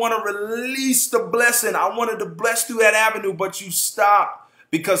like, I want to release the blessing. I wanted to bless through that avenue, but you stop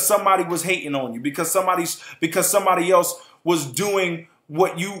because somebody was hating on you, because somebody else was doing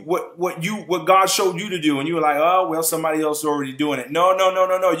what God showed you to do. And you were like, oh, well, somebody else is already doing it. No, no, no,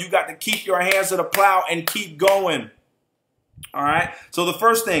 no, no. You got to keep your hands to the plow and keep going. All right. So the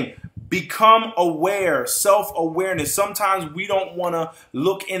first thing, become aware, self-awareness. Sometimes we don't want to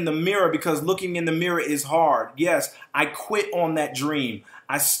look in the mirror because looking in the mirror is hard. Yes, I quit on that dream.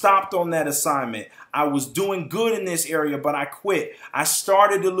 I stopped on that assignment. I was doing good in this area, but I quit. I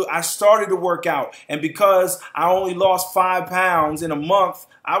started to work out. And because I only lost 5 pounds in a month,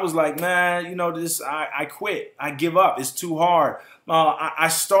 I was like, man, you know, I quit. I give up. It's too hard. I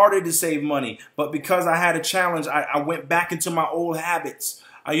started to save money, but because I had a challenge, I went back into my old habits.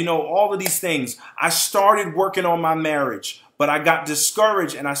 You know, all of these things. I started working on my marriage, but I got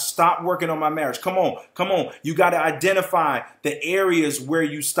discouraged and I stopped working on my marriage. Come on, come on. You got to identify the areas where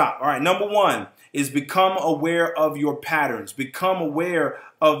you stop. All right. Number 1 is become aware of your patterns. Become aware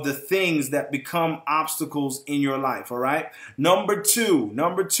of the things that become obstacles in your life. All right. Number two,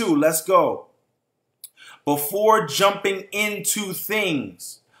 let's go. Before jumping into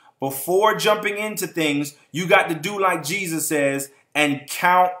things, you got to do like Jesus says, and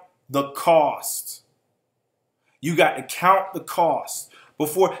count the cost. You got to count the cost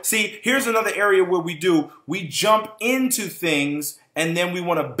before. See, here's another area where we jump into things and then we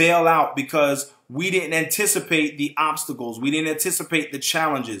want to bail out because we didn't anticipate the obstacles. We didn't anticipate the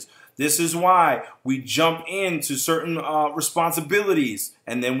challenges. This is why we jump into certain responsibilities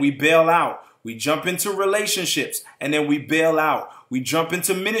and then we bail out. We jump into relationships and then we bail out. We jump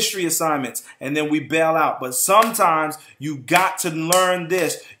into ministry assignments and then we bail out. But sometimes you got to learn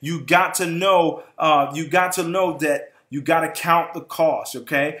this. You got to know that you got to count the cost,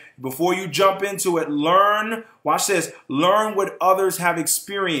 okay? Before you jump into it, learn, watch this, learn what others have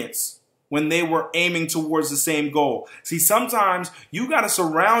experienced when they were aiming towards the same goal. See, sometimes you got to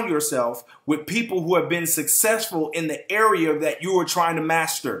surround yourself with people who have been successful in the area that you are trying to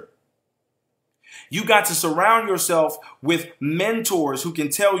master. You got to surround yourself with mentors who can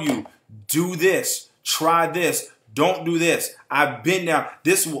tell you, do this, try this, don't do this. I've been there.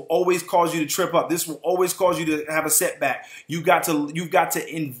 This will always cause you to trip up. This will always cause you to have a setback. You've got to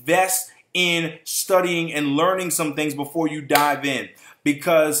invest in studying and learning some things before you dive in.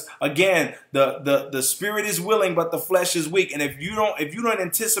 Because again, the spirit is willing, but the flesh is weak. And if you don't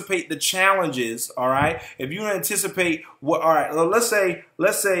anticipate the challenges, all right, if you don't anticipate what, all right, let's say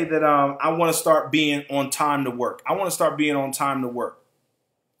that I want to start being on time to work. I want to start being on time to work.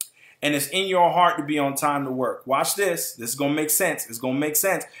 And it's in your heart to be on time to work. Watch this. This is going to make sense. It's going to make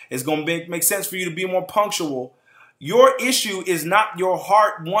sense. It's going to make sense for you to be more punctual. Your issue is not your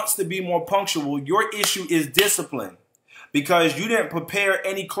heart wants to be more punctual. Your issue is discipline. Because you didn't prepare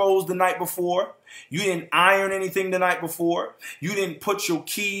any clothes the night before. You didn't iron anything the night before. You didn't put your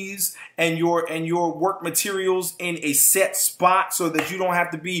keys and your work materials in a set spot so that you don't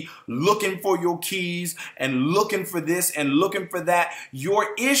have to be looking for your keys and looking for this and looking for that. Your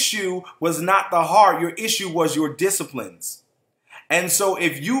issue was not the heart. Your issue was your disciplines. And so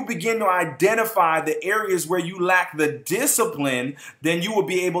if you begin to identify the areas where you lack the discipline, then you will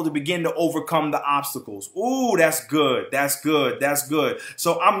be able to begin to overcome the obstacles. Ooh, that's good. That's good. That's good.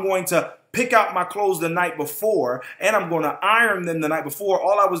 So I'm going to pick out my clothes the night before and I'm going to iron them the night before.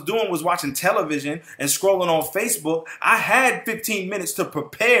 All I was doing was watching television and scrolling on Facebook. I had 15 minutes to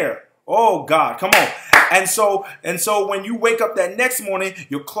prepare. Oh God, come on. And so when you wake up that next morning,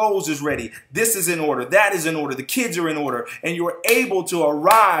 your clothes is ready. This is in order. That is in order. The kids are in order. And you're able to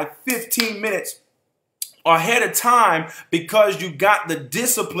arrive 15 minutes ahead of time because you got the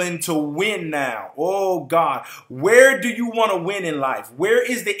discipline to win now. Oh God, where do you want to win in life? Where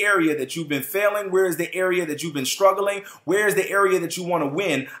is the area that you've been failing? Where is the area that you've been struggling? Where is the area that you want to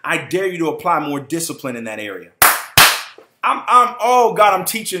win? I dare you to apply more discipline in that area. Oh God, I'm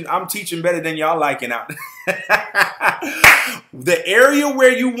teaching better than y'all liking out. The area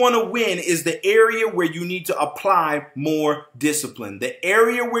where you want to win is the area where you need to apply more discipline. The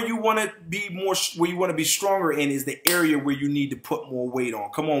area where you want to be stronger in is the area where you need to put more weight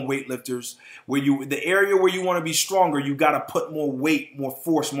on. Come on, weightlifters. The area where you want to be stronger, you got to put more weight, more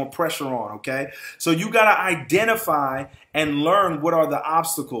force, more pressure on, okay? So you got to identify and learn what are the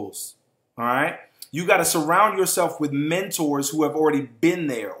obstacles, all right? You got to surround yourself with mentors who have already been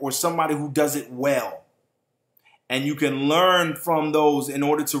there or somebody who does it well. And you can learn from those in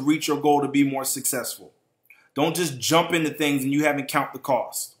order to reach your goal to be more successful. Don't just jump into things and you haven't counted the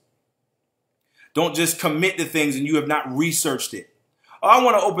cost. Don't just commit to things and you have not researched it. Oh, I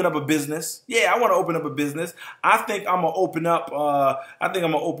want to open up a business. Yeah, I want to open up a business. I think I'm gonna open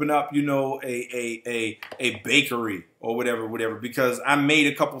up. You know, a bakery or whatever, because I made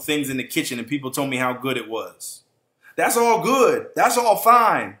a couple things in the kitchen and people told me how good it was. That's all good. That's all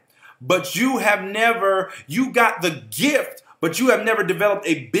fine. But you got the gift, but you have never developed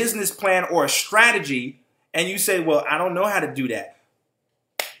a business plan or a strategy. And you say, well, I don't know how to do that.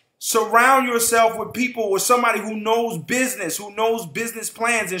 Surround yourself with people, with somebody who knows business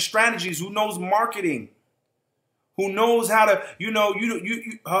plans and strategies, who knows marketing, who knows how to,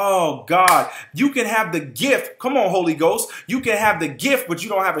 oh God, you can have the gift. Come on, Holy Ghost. You can have the gift, but you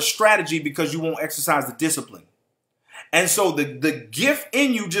don't have a strategy because you won't exercise the discipline. And so the gift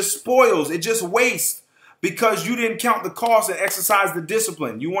in you just spoils. It just wastes because you didn't count the cost and exercise the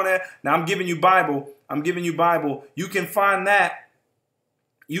discipline. Now I'm giving you Bible. You can find that.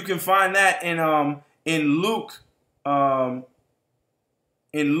 You can find that in Luke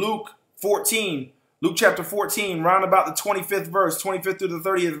 14, Luke chapter 14, round about the 25th verse, 25th through the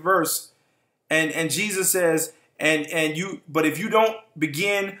 30th verse. And Jesus says, but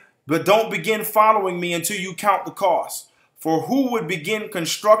don't begin following me until you count the cost. For who would begin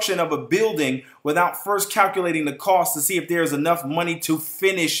construction of a building without first calculating the cost to see if there's enough money to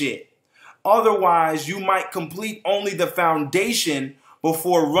finish it? Otherwise, you might complete only the foundation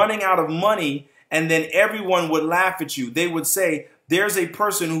before running out of money, and then everyone would laugh at you. They would say, there's a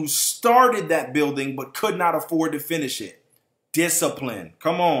person who started that building but could not afford to finish it. Discipline.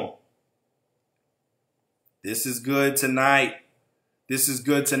 Come on. This is good tonight. This is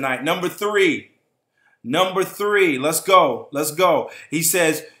good tonight. Number three. Let's go. He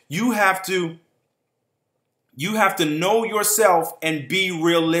says, you have to know yourself and be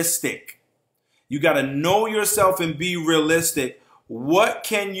realistic. You got to know yourself and be realistic. What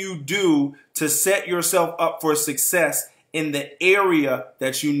can you do to set yourself up for success in the area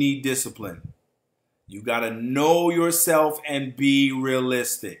that you need discipline? You got to know yourself and be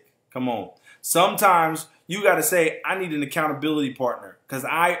realistic. Come on. Sometimes you got to say, I need an accountability partner because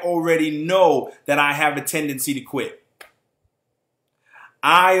I already know that I have a tendency to quit.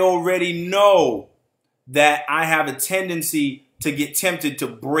 I already know that I have a tendency to get tempted to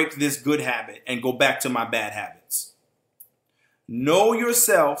break this good habit and go back to my bad habits. Know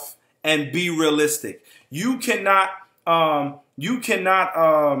yourself and be realistic. You cannot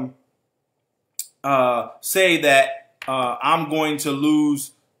say that I'm going to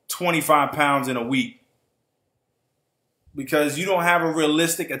lose 25 pounds in a week, because you don't have a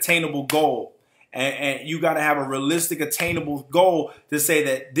realistic, attainable goal. And you got to have a realistic, attainable goal to say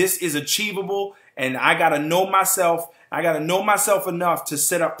that this is achievable. And I got to know myself. I got to know myself enough to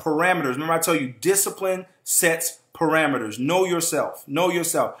set up parameters. Remember, I tell you, discipline sets parameters. Know yourself. Know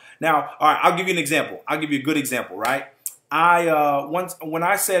yourself. Now, all right, I'll give you an example. I'll give you a good example, right? When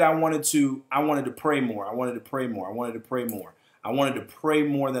I said I wanted to pray more. I wanted to pray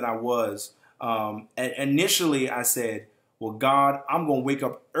more than I was. And initially, I said, well, God, I'm going to wake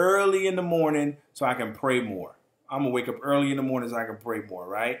up early in the morning so I can pray more. I'm going to wake up early in the morning so I can pray more,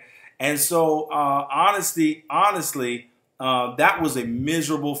 right? And so, honestly, that was a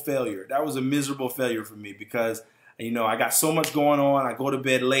miserable failure. That was a miserable failure for me because, I got so much going on. I go to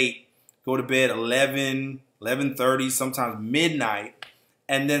bed late, go to bed 11, 11:30, sometimes midnight,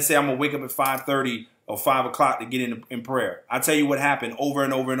 and then say I'm going to wake up at 5:30 or 5 o'clock to get in prayer. I tell you what happened over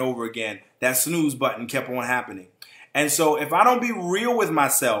and over and over again. That snooze button kept on happening. And so if I don't be real with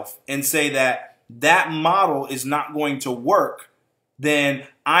myself and say that that model is not going to work, then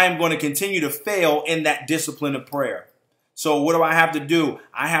I'm going to continue to fail in that discipline of prayer. So what do I have to do?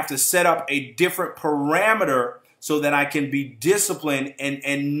 I have to set up a different parameter so that I can be disciplined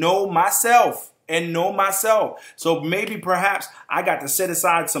and know myself. So maybe perhaps I got to set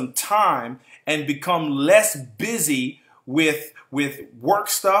aside some time and become less busy with work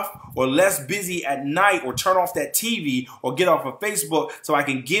stuff, or less busy at night, or turn off that TV or get off of Facebook so I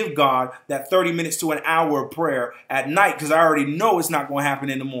can give God that 30 minutes to an hour of prayer at night, because I already know it's not going to happen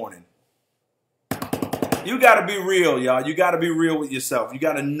in the morning. You got to be real, y'all. You got to be real with yourself. You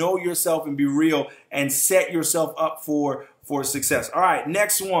got to know yourself and be real and set yourself up for success. All right,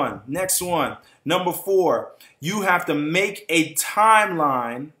 next one. Next one. Number 4, you have to make a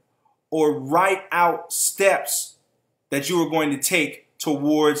timeline or write out steps that you are going to take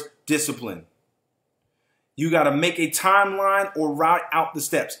towards discipline. You got to make a timeline or write out the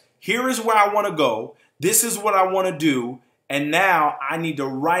steps. Here is where I want to go. This is what I want to do. And now I need to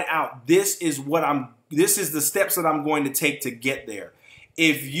write out, this is the steps that I'm going to take to get there.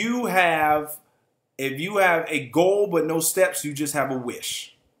 If you have a goal but no steps, you just have a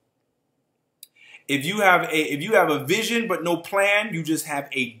wish. If you have a vision but no plan, you just have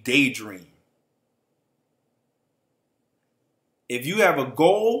a daydream. If you have a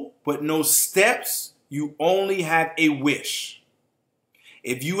goal but no steps, you only have a wish.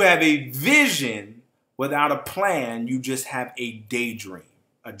 If you have a vision without a plan, you just have a daydream,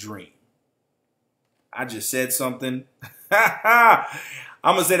 a dream. I just said something. I'm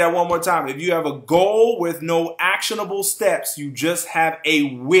going to say that one more time. If you have a goal with no actionable steps, you just have a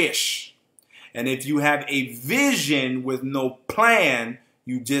wish. And if you have a vision with no plan,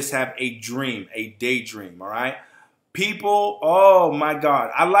 you just have a dream, a daydream, all right? People, oh my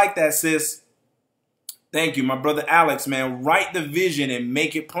God. I like that, sis. Thank you, my brother Alex, man. Write the vision and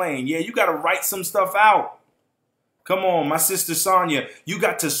make it plain. Yeah, you got to write some stuff out. Come on, my sister Sonia, you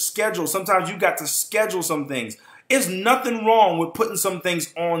got to schedule. Sometimes you got to schedule some things. There's nothing wrong with putting some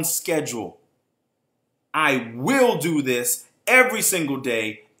things on schedule. I will do this every single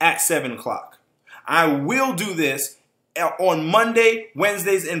day at 7 o'clock. I will do this on Monday,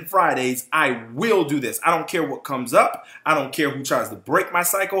 Wednesdays, and Fridays. I will do this. I don't care what comes up. I don't care who tries to break my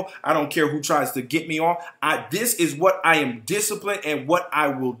cycle. I don't care who tries to get me off. This is what I am disciplined and what I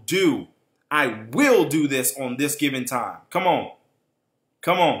will do. I will do this on this given time. Come on.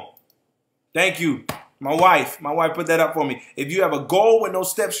 Come on. Thank you. My wife put that up for me. If you have a goal with no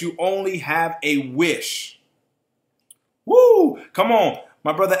steps, you only have a wish. Woo! Come on.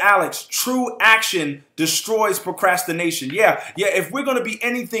 My brother Alex, true action destroys procrastination. Yeah, if we're going to be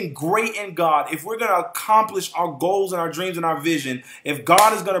anything great in God, if we're going to accomplish our goals and our dreams and our vision, if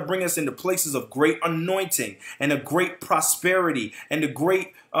God is going to bring us into places of great anointing and a great prosperity and a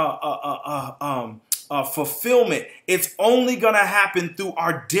great fulfillment, it's only going to happen through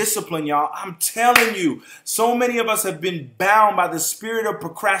our discipline, y'all. I'm telling you, so many of us have been bound by the spirit of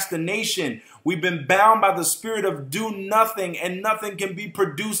procrastination. We've been bound by the spirit of do nothing, and nothing can be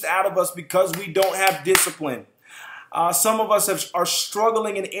produced out of us because we don't have discipline. Some of us are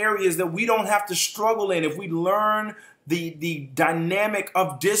struggling in areas that we don't have to struggle in if we learn the dynamic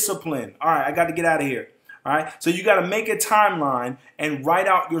of discipline. All right, I got to get out of here. All right, so you got to make a timeline and write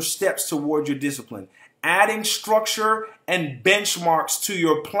out your steps towards your discipline. Adding structure and benchmarks to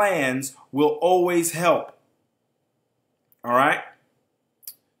your plans will always help. All right.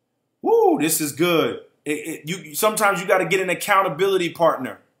 Woo, this is good. Sometimes you got to get an accountability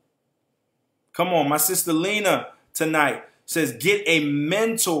partner. Come on, my sister Lena tonight says get a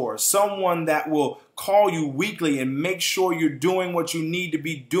mentor, someone that will call you weekly and make sure you're doing what you need to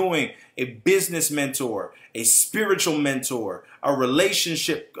be doing. A business mentor, a spiritual mentor, a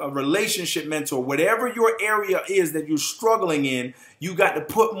relationship mentor, whatever your area is that you're struggling in, you got to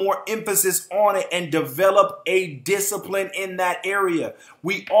put more emphasis on it and develop a discipline in that area.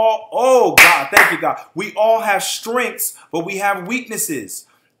 We all, oh God, thank you, God. We all have strengths, but we have weaknesses.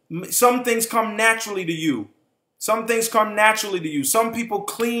 Some things come naturally to you. Some things come naturally to you. Some people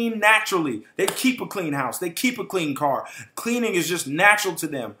clean naturally. They keep a clean house. They keep a clean car. Cleaning is just natural to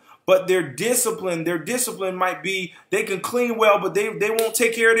them. But their discipline might be they can clean well, but they won't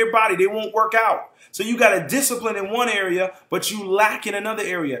take care of their body. They won't work out. So you got a discipline in one area, but you lack in another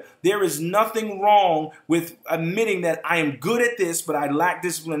area. There is nothing wrong with admitting that I am good at this, but I lack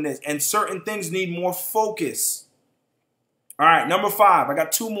discipline in this. And certain things need more focus. All right, number 5. I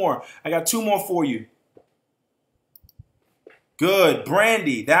got 2 more. I got 2 more for you. Good.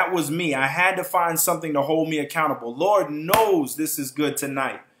 Brandy, that was me. I had to find something to hold me accountable. Lord knows this is good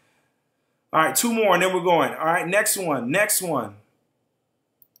tonight. All right, 2 more and then we're going. All right, next one,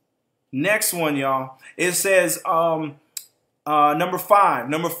 y'all. It says number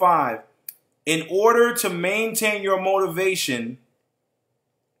 5. In order to maintain your motivation,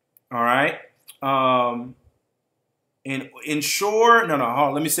 all right,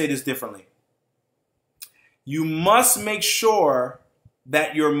 let me say this differently. You must make sure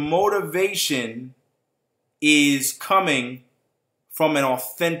that your motivation is coming from an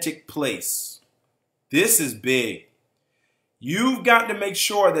authentic place. This is big. You've got to make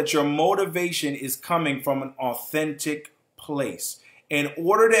sure that your motivation is coming from an authentic place. In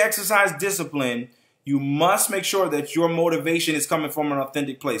order to exercise discipline, You must make sure that your motivation is coming from an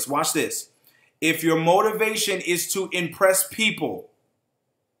authentic place. Watch this. If your motivation is to impress people,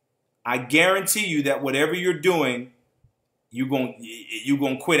 I guarantee you that whatever you're doing, you're going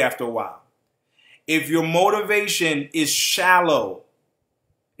to quit after a while. If your motivation is shallow,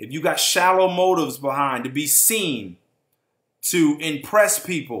 if you got shallow motives behind to be seen, to impress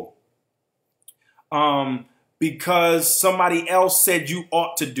people, because somebody else said you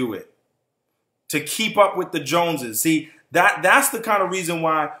ought to do it, to keep up with the Joneses. See, that's the kind of reason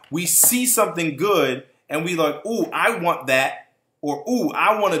why we see something good and we like, ooh, I want that, or ooh,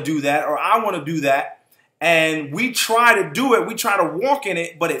 I want to do that, or I want to do that. And we try to do it, we try to walk in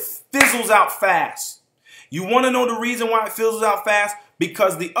it, but it fizzles out fast. You want to know the reason why it fizzles out fast?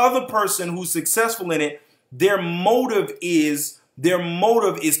 Because the other person who's successful in it, their motive is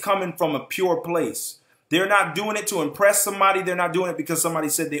coming from a pure place. They're not doing it to impress somebody. They're not doing it because somebody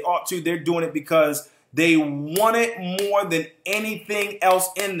said they ought to. They're doing it because they want it more than anything else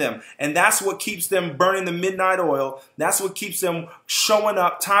in them. And that's what keeps them burning the midnight oil. That's what keeps them showing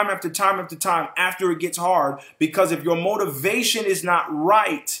up time after time after time after it gets hard. Because if your motivation is not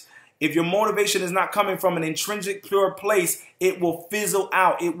right, if your motivation is not coming from an intrinsic pure place, it will fizzle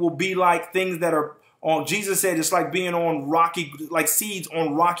out. It will be like things that are on, Jesus said, it's like being on rocky, like seeds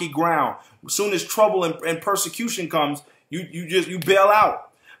on rocky ground. As soon as trouble and persecution comes, you bail out.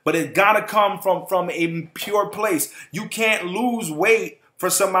 But it's got to come from a pure place. You can't lose weight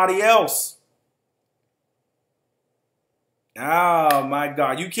for somebody else. Oh my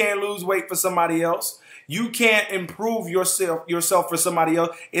God. You can't lose weight for somebody else. You can't improve yourself for somebody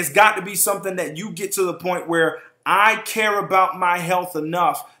else. It's got to be something that you get to the point where I care about my health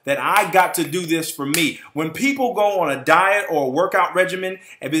enough that I got to do this for me. When people go on a diet or a workout regimen,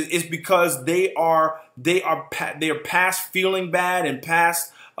 it's because they are past feeling bad and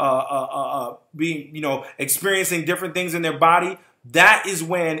past being, experiencing different things in their body. That is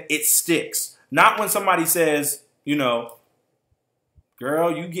when it sticks. Not when somebody says, girl,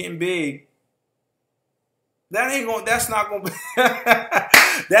 you getting big. That ain't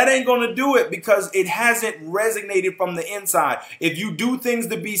gonna do it, because it hasn't resonated from the inside. If you do things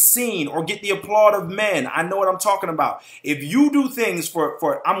to be seen or get the applaud of men, I know what I'm talking about. If you do things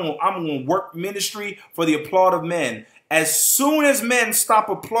for I'm gonna work ministry for the applaud of men, as soon as men stop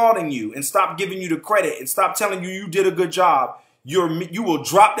applauding you and stop giving you the credit and stop telling you did a good job, you will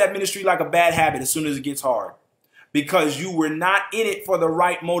drop that ministry like a bad habit as soon as it gets hard, because you were not in it for the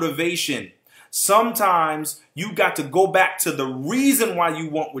right motivation. Sometimes you got to go back to the reason why you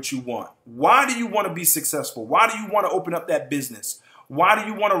want what you want. Why do you want to be successful? Why do you want to open up that business? Why do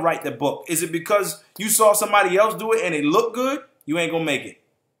you want to write the book? Is it because you saw somebody else do it and it looked good? You ain't going to make it.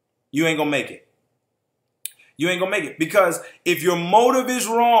 You ain't going to make it. You ain't going to make it. Because if your motive is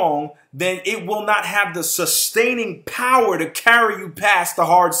wrong, then it will not have the sustaining power to carry you past the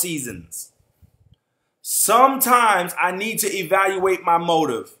hard seasons. Sometimes I need to evaluate my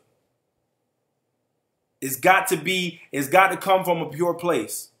motive. It's got to come from a pure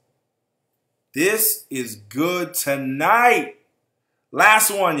place. This is good tonight. Last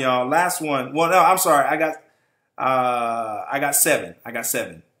one, y'all. Last one. Well, no, I'm sorry. I got seven. I got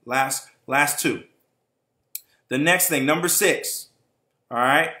seven. Last two. The next thing, number 6. All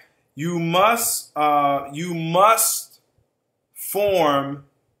right. You must form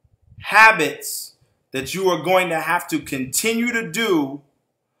habits that you are going to have to continue to do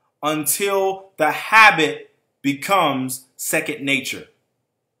until the habit becomes second nature.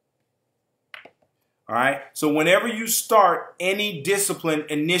 All right. So whenever you start any discipline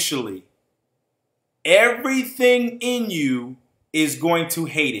initially, everything in you is going to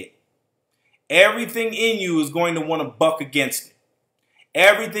hate it. Everything in you is going to want to buck against it.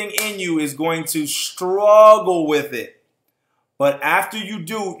 Everything in you is going to struggle with it. But after you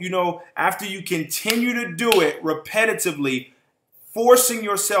do, after you continue to do it repetitively, forcing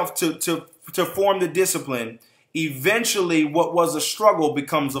yourself to form the discipline, eventually what was a struggle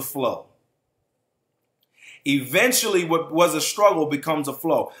becomes a flow. Eventually what was a struggle becomes a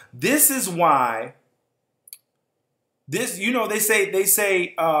flow. This is why they say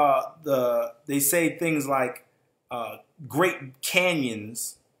things like great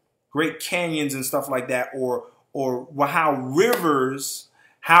canyons and stuff like that, or how rivers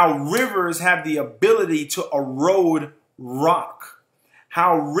have the ability to erode rock.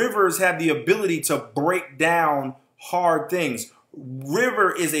 How rivers have the ability to break down hard things.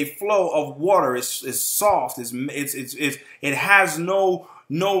 River is a flow of water. It's soft. It has no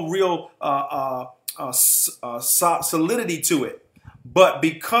real solidity to it. But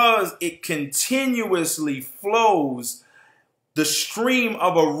because it continuously flows, The stream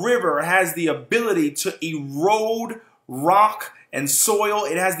of a river has the ability to erode rock and soil.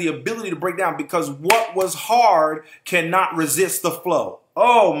 It has the ability to break down because what was hard cannot resist the flow.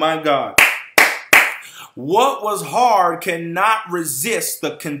 Oh my God. What was hard cannot resist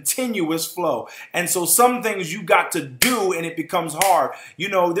the continuous flow. And so some things you got to do and it becomes hard. You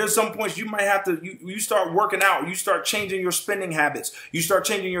know, there's some points you might have to, you start working out, you start changing your spending habits, you start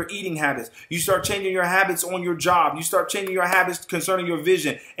changing your eating habits, you start changing your habits on your job, you start changing your habits concerning your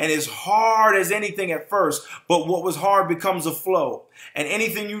vision. And it's hard as anything at first, but what was hard becomes a flow. And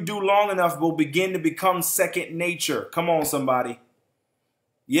anything you do long enough will begin to become second nature. Come on, somebody.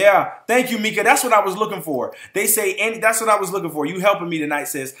 Yeah, thank you, Mika. That's what I was looking for. They say, that's what I was looking for. You helping me tonight,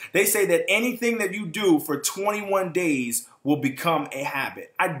 sis. They say that anything that you do for 21 days will become a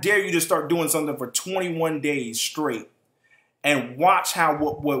habit. I dare you to start doing something for 21 days straight and watch how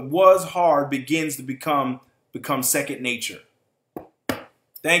what was hard begins to become second nature.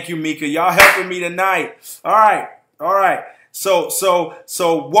 Thank you, Mika. Y'all helping me tonight. All right. All right. So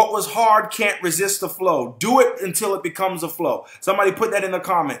what was hard can't resist the flow. Do it until it becomes a flow. Somebody put that in the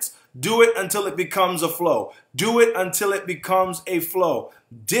comments. Do it until it becomes a flow. Do it until it becomes a flow.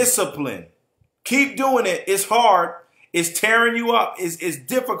 Discipline. Keep doing it. It's hard. It's tearing you up. It's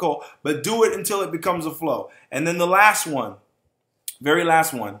difficult, but do it until it becomes a flow. And then the last one, very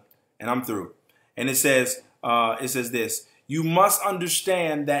last one, and I'm through. And it says this. You must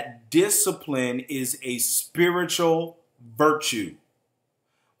understand that discipline is a spiritual virtue.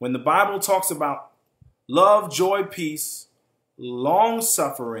 When the Bible talks about love, joy, peace, long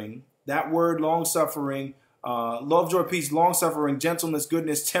suffering, that word long suffering, love, joy, peace, long suffering, gentleness,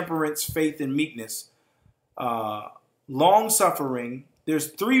 goodness, temperance, faith, and meekness. Long suffering, there's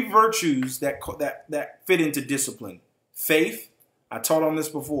three virtues that fit into discipline. Faith, I taught on this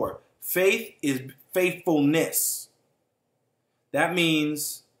before. Faith is faithfulness. That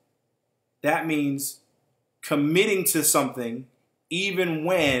means committing to something even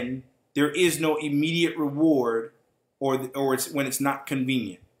when there is no immediate reward or when it's not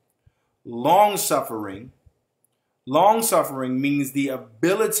convenient. Long suffering means the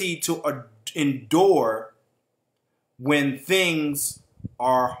ability to endure when things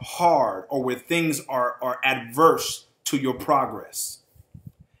are hard or when things are adverse to your progress.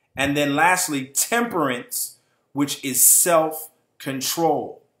 And then lastly, temperance, which is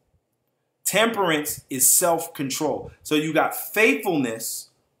self-control. Temperance is self-control. So you got faithfulness,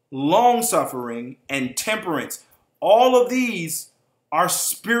 long-suffering, and temperance. All of these are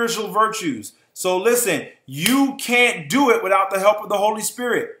spiritual virtues. So listen, you can't do it without the help of the Holy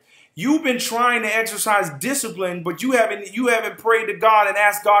Spirit. You've been trying to exercise discipline, but you haven't prayed to God and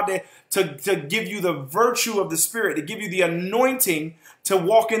asked God to give you the virtue of the Spirit, to give you the anointing to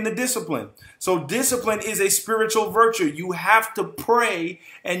walk in the discipline. So discipline is a spiritual virtue. You have to pray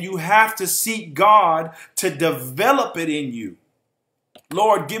and you have to seek God to develop it in you.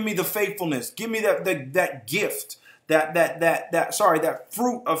 Lord, give me the faithfulness. Give me that gift, that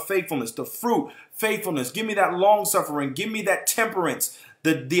fruit of faithfulness, the fruit, faithfulness. Give me that long suffering. Give me that temperance.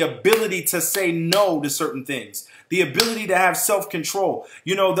 The ability to say no to certain things, the ability to have self-control.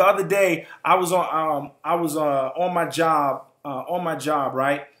 You know, the other day I was on my job,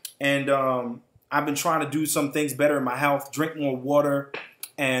 right? And I've been trying to do some things better in my health, drink more water,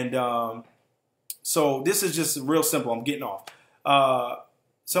 and so this is just real simple. I'm getting off.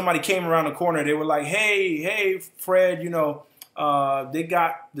 Somebody came around the corner. They were like, "Hey, Fred, you know,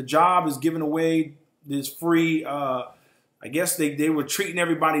 the job is giving away this free." I guess they were treating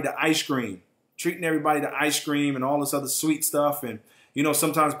everybody to ice cream and all this other sweet stuff. And, you know,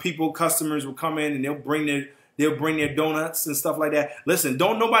 sometimes customers will come in and they'll bring their donuts and stuff like that. Listen,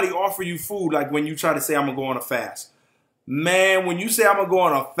 don't nobody offer you food like when you try to say, I'm going to go on a fast. Man, when you say I'm going to go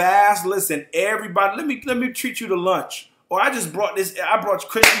on a fast, listen, everybody, let me treat you to lunch. Or I brought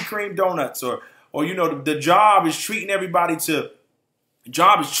Krispy Kreme donuts. Or you know, the job is treating everybody to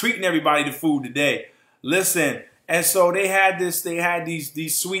food today. Listen. And so they had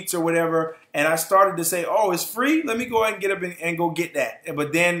these sweets or whatever, and I started to say, oh, it's free? Let me go ahead and get up and go get that.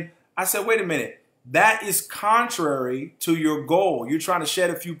 But then I said, wait a minute, that is contrary to your goal. You're trying to shed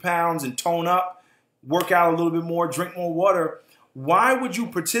a few pounds and tone up, work out a little bit more, drink more water. Why would you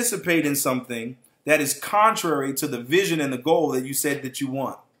participate in something that is contrary to the vision and the goal that you said that you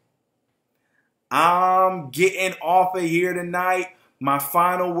want? I'm getting off of here tonight. My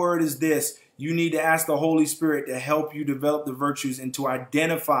final word is this. You need to ask the Holy Spirit to help you develop the virtues and to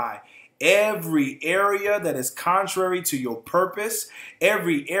identify every area that is contrary to your purpose,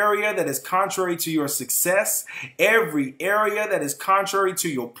 every area that is contrary to your success, every area that is contrary to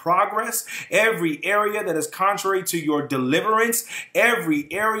your progress, every area that is contrary to your deliverance,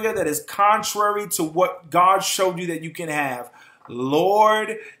 every area that is contrary to what God showed you that you can have.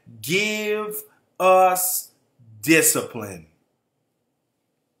 Lord, give us discipline.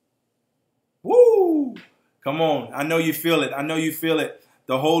 Woo! Come on. I know you feel it. I know you feel it.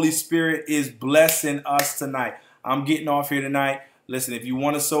 The Holy Spirit is blessing us tonight. I'm getting off here tonight. Listen, if you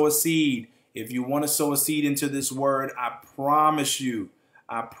want to sow a seed, into this word, I promise you,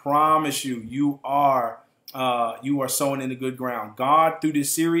 you are sowing into good ground. God, through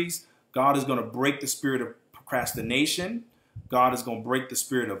this series, God is going to break the spirit of procrastination. God is going to break the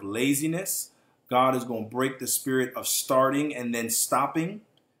spirit of laziness. God is going to break the spirit of starting and then stopping.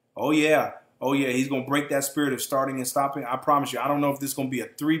 Oh, yeah. Oh, yeah, he's going to break that spirit of starting and stopping. I promise you, I don't know if this is going to be a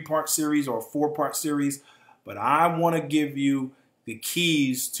 3-part series or a 4-part series, but I want to give you the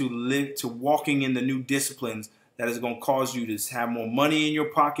keys to walking in the new disciplines that is going to cause you to have more money in your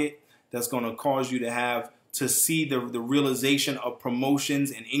pocket, that's going to cause you to see the realization of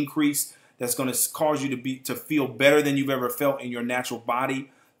promotions and increase, that's going to cause you to feel better than you've ever felt in your natural body,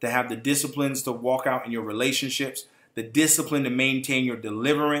 to have the disciplines to walk out in your relationships, the discipline to maintain your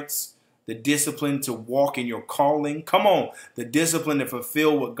deliverance, the discipline to walk in your calling. Come on. The discipline to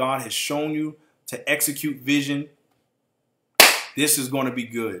fulfill what God has shown you, to execute vision. This is going to be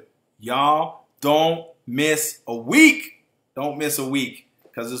good. Y'all, don't miss a week. Don't miss a week,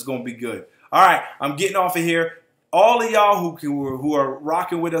 because it's going to be good. All right, I'm getting off of here. All of y'all who are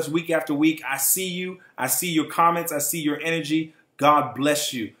rocking with us week after week, I see you. I see your comments. I see your energy. God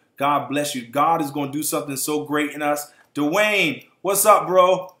bless you. God bless you. God is going to do something so great in us. Dwayne, what's up,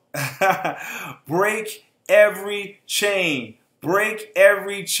 bro? Break every chain. Break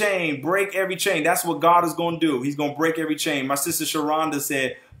every chain. Break every chain. That's what God is going to do. He's going to break every chain. My sister Sharonda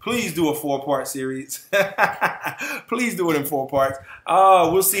said, please do a 4-part series. Please do it in 4 parts.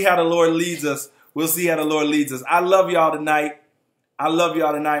 We'll see how the Lord leads us. We'll see how the Lord leads us. I love y'all tonight. I love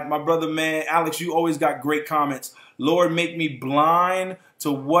y'all tonight. My brother, man, Alex, you always got great comments. Lord, make me blind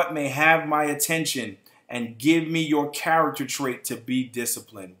to what may have my attention, and give me your character trait to be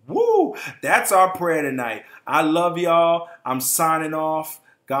disciplined. Woo! That's our prayer tonight. I love y'all. I'm signing off.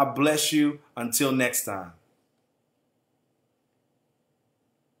 God bless you. Until next time.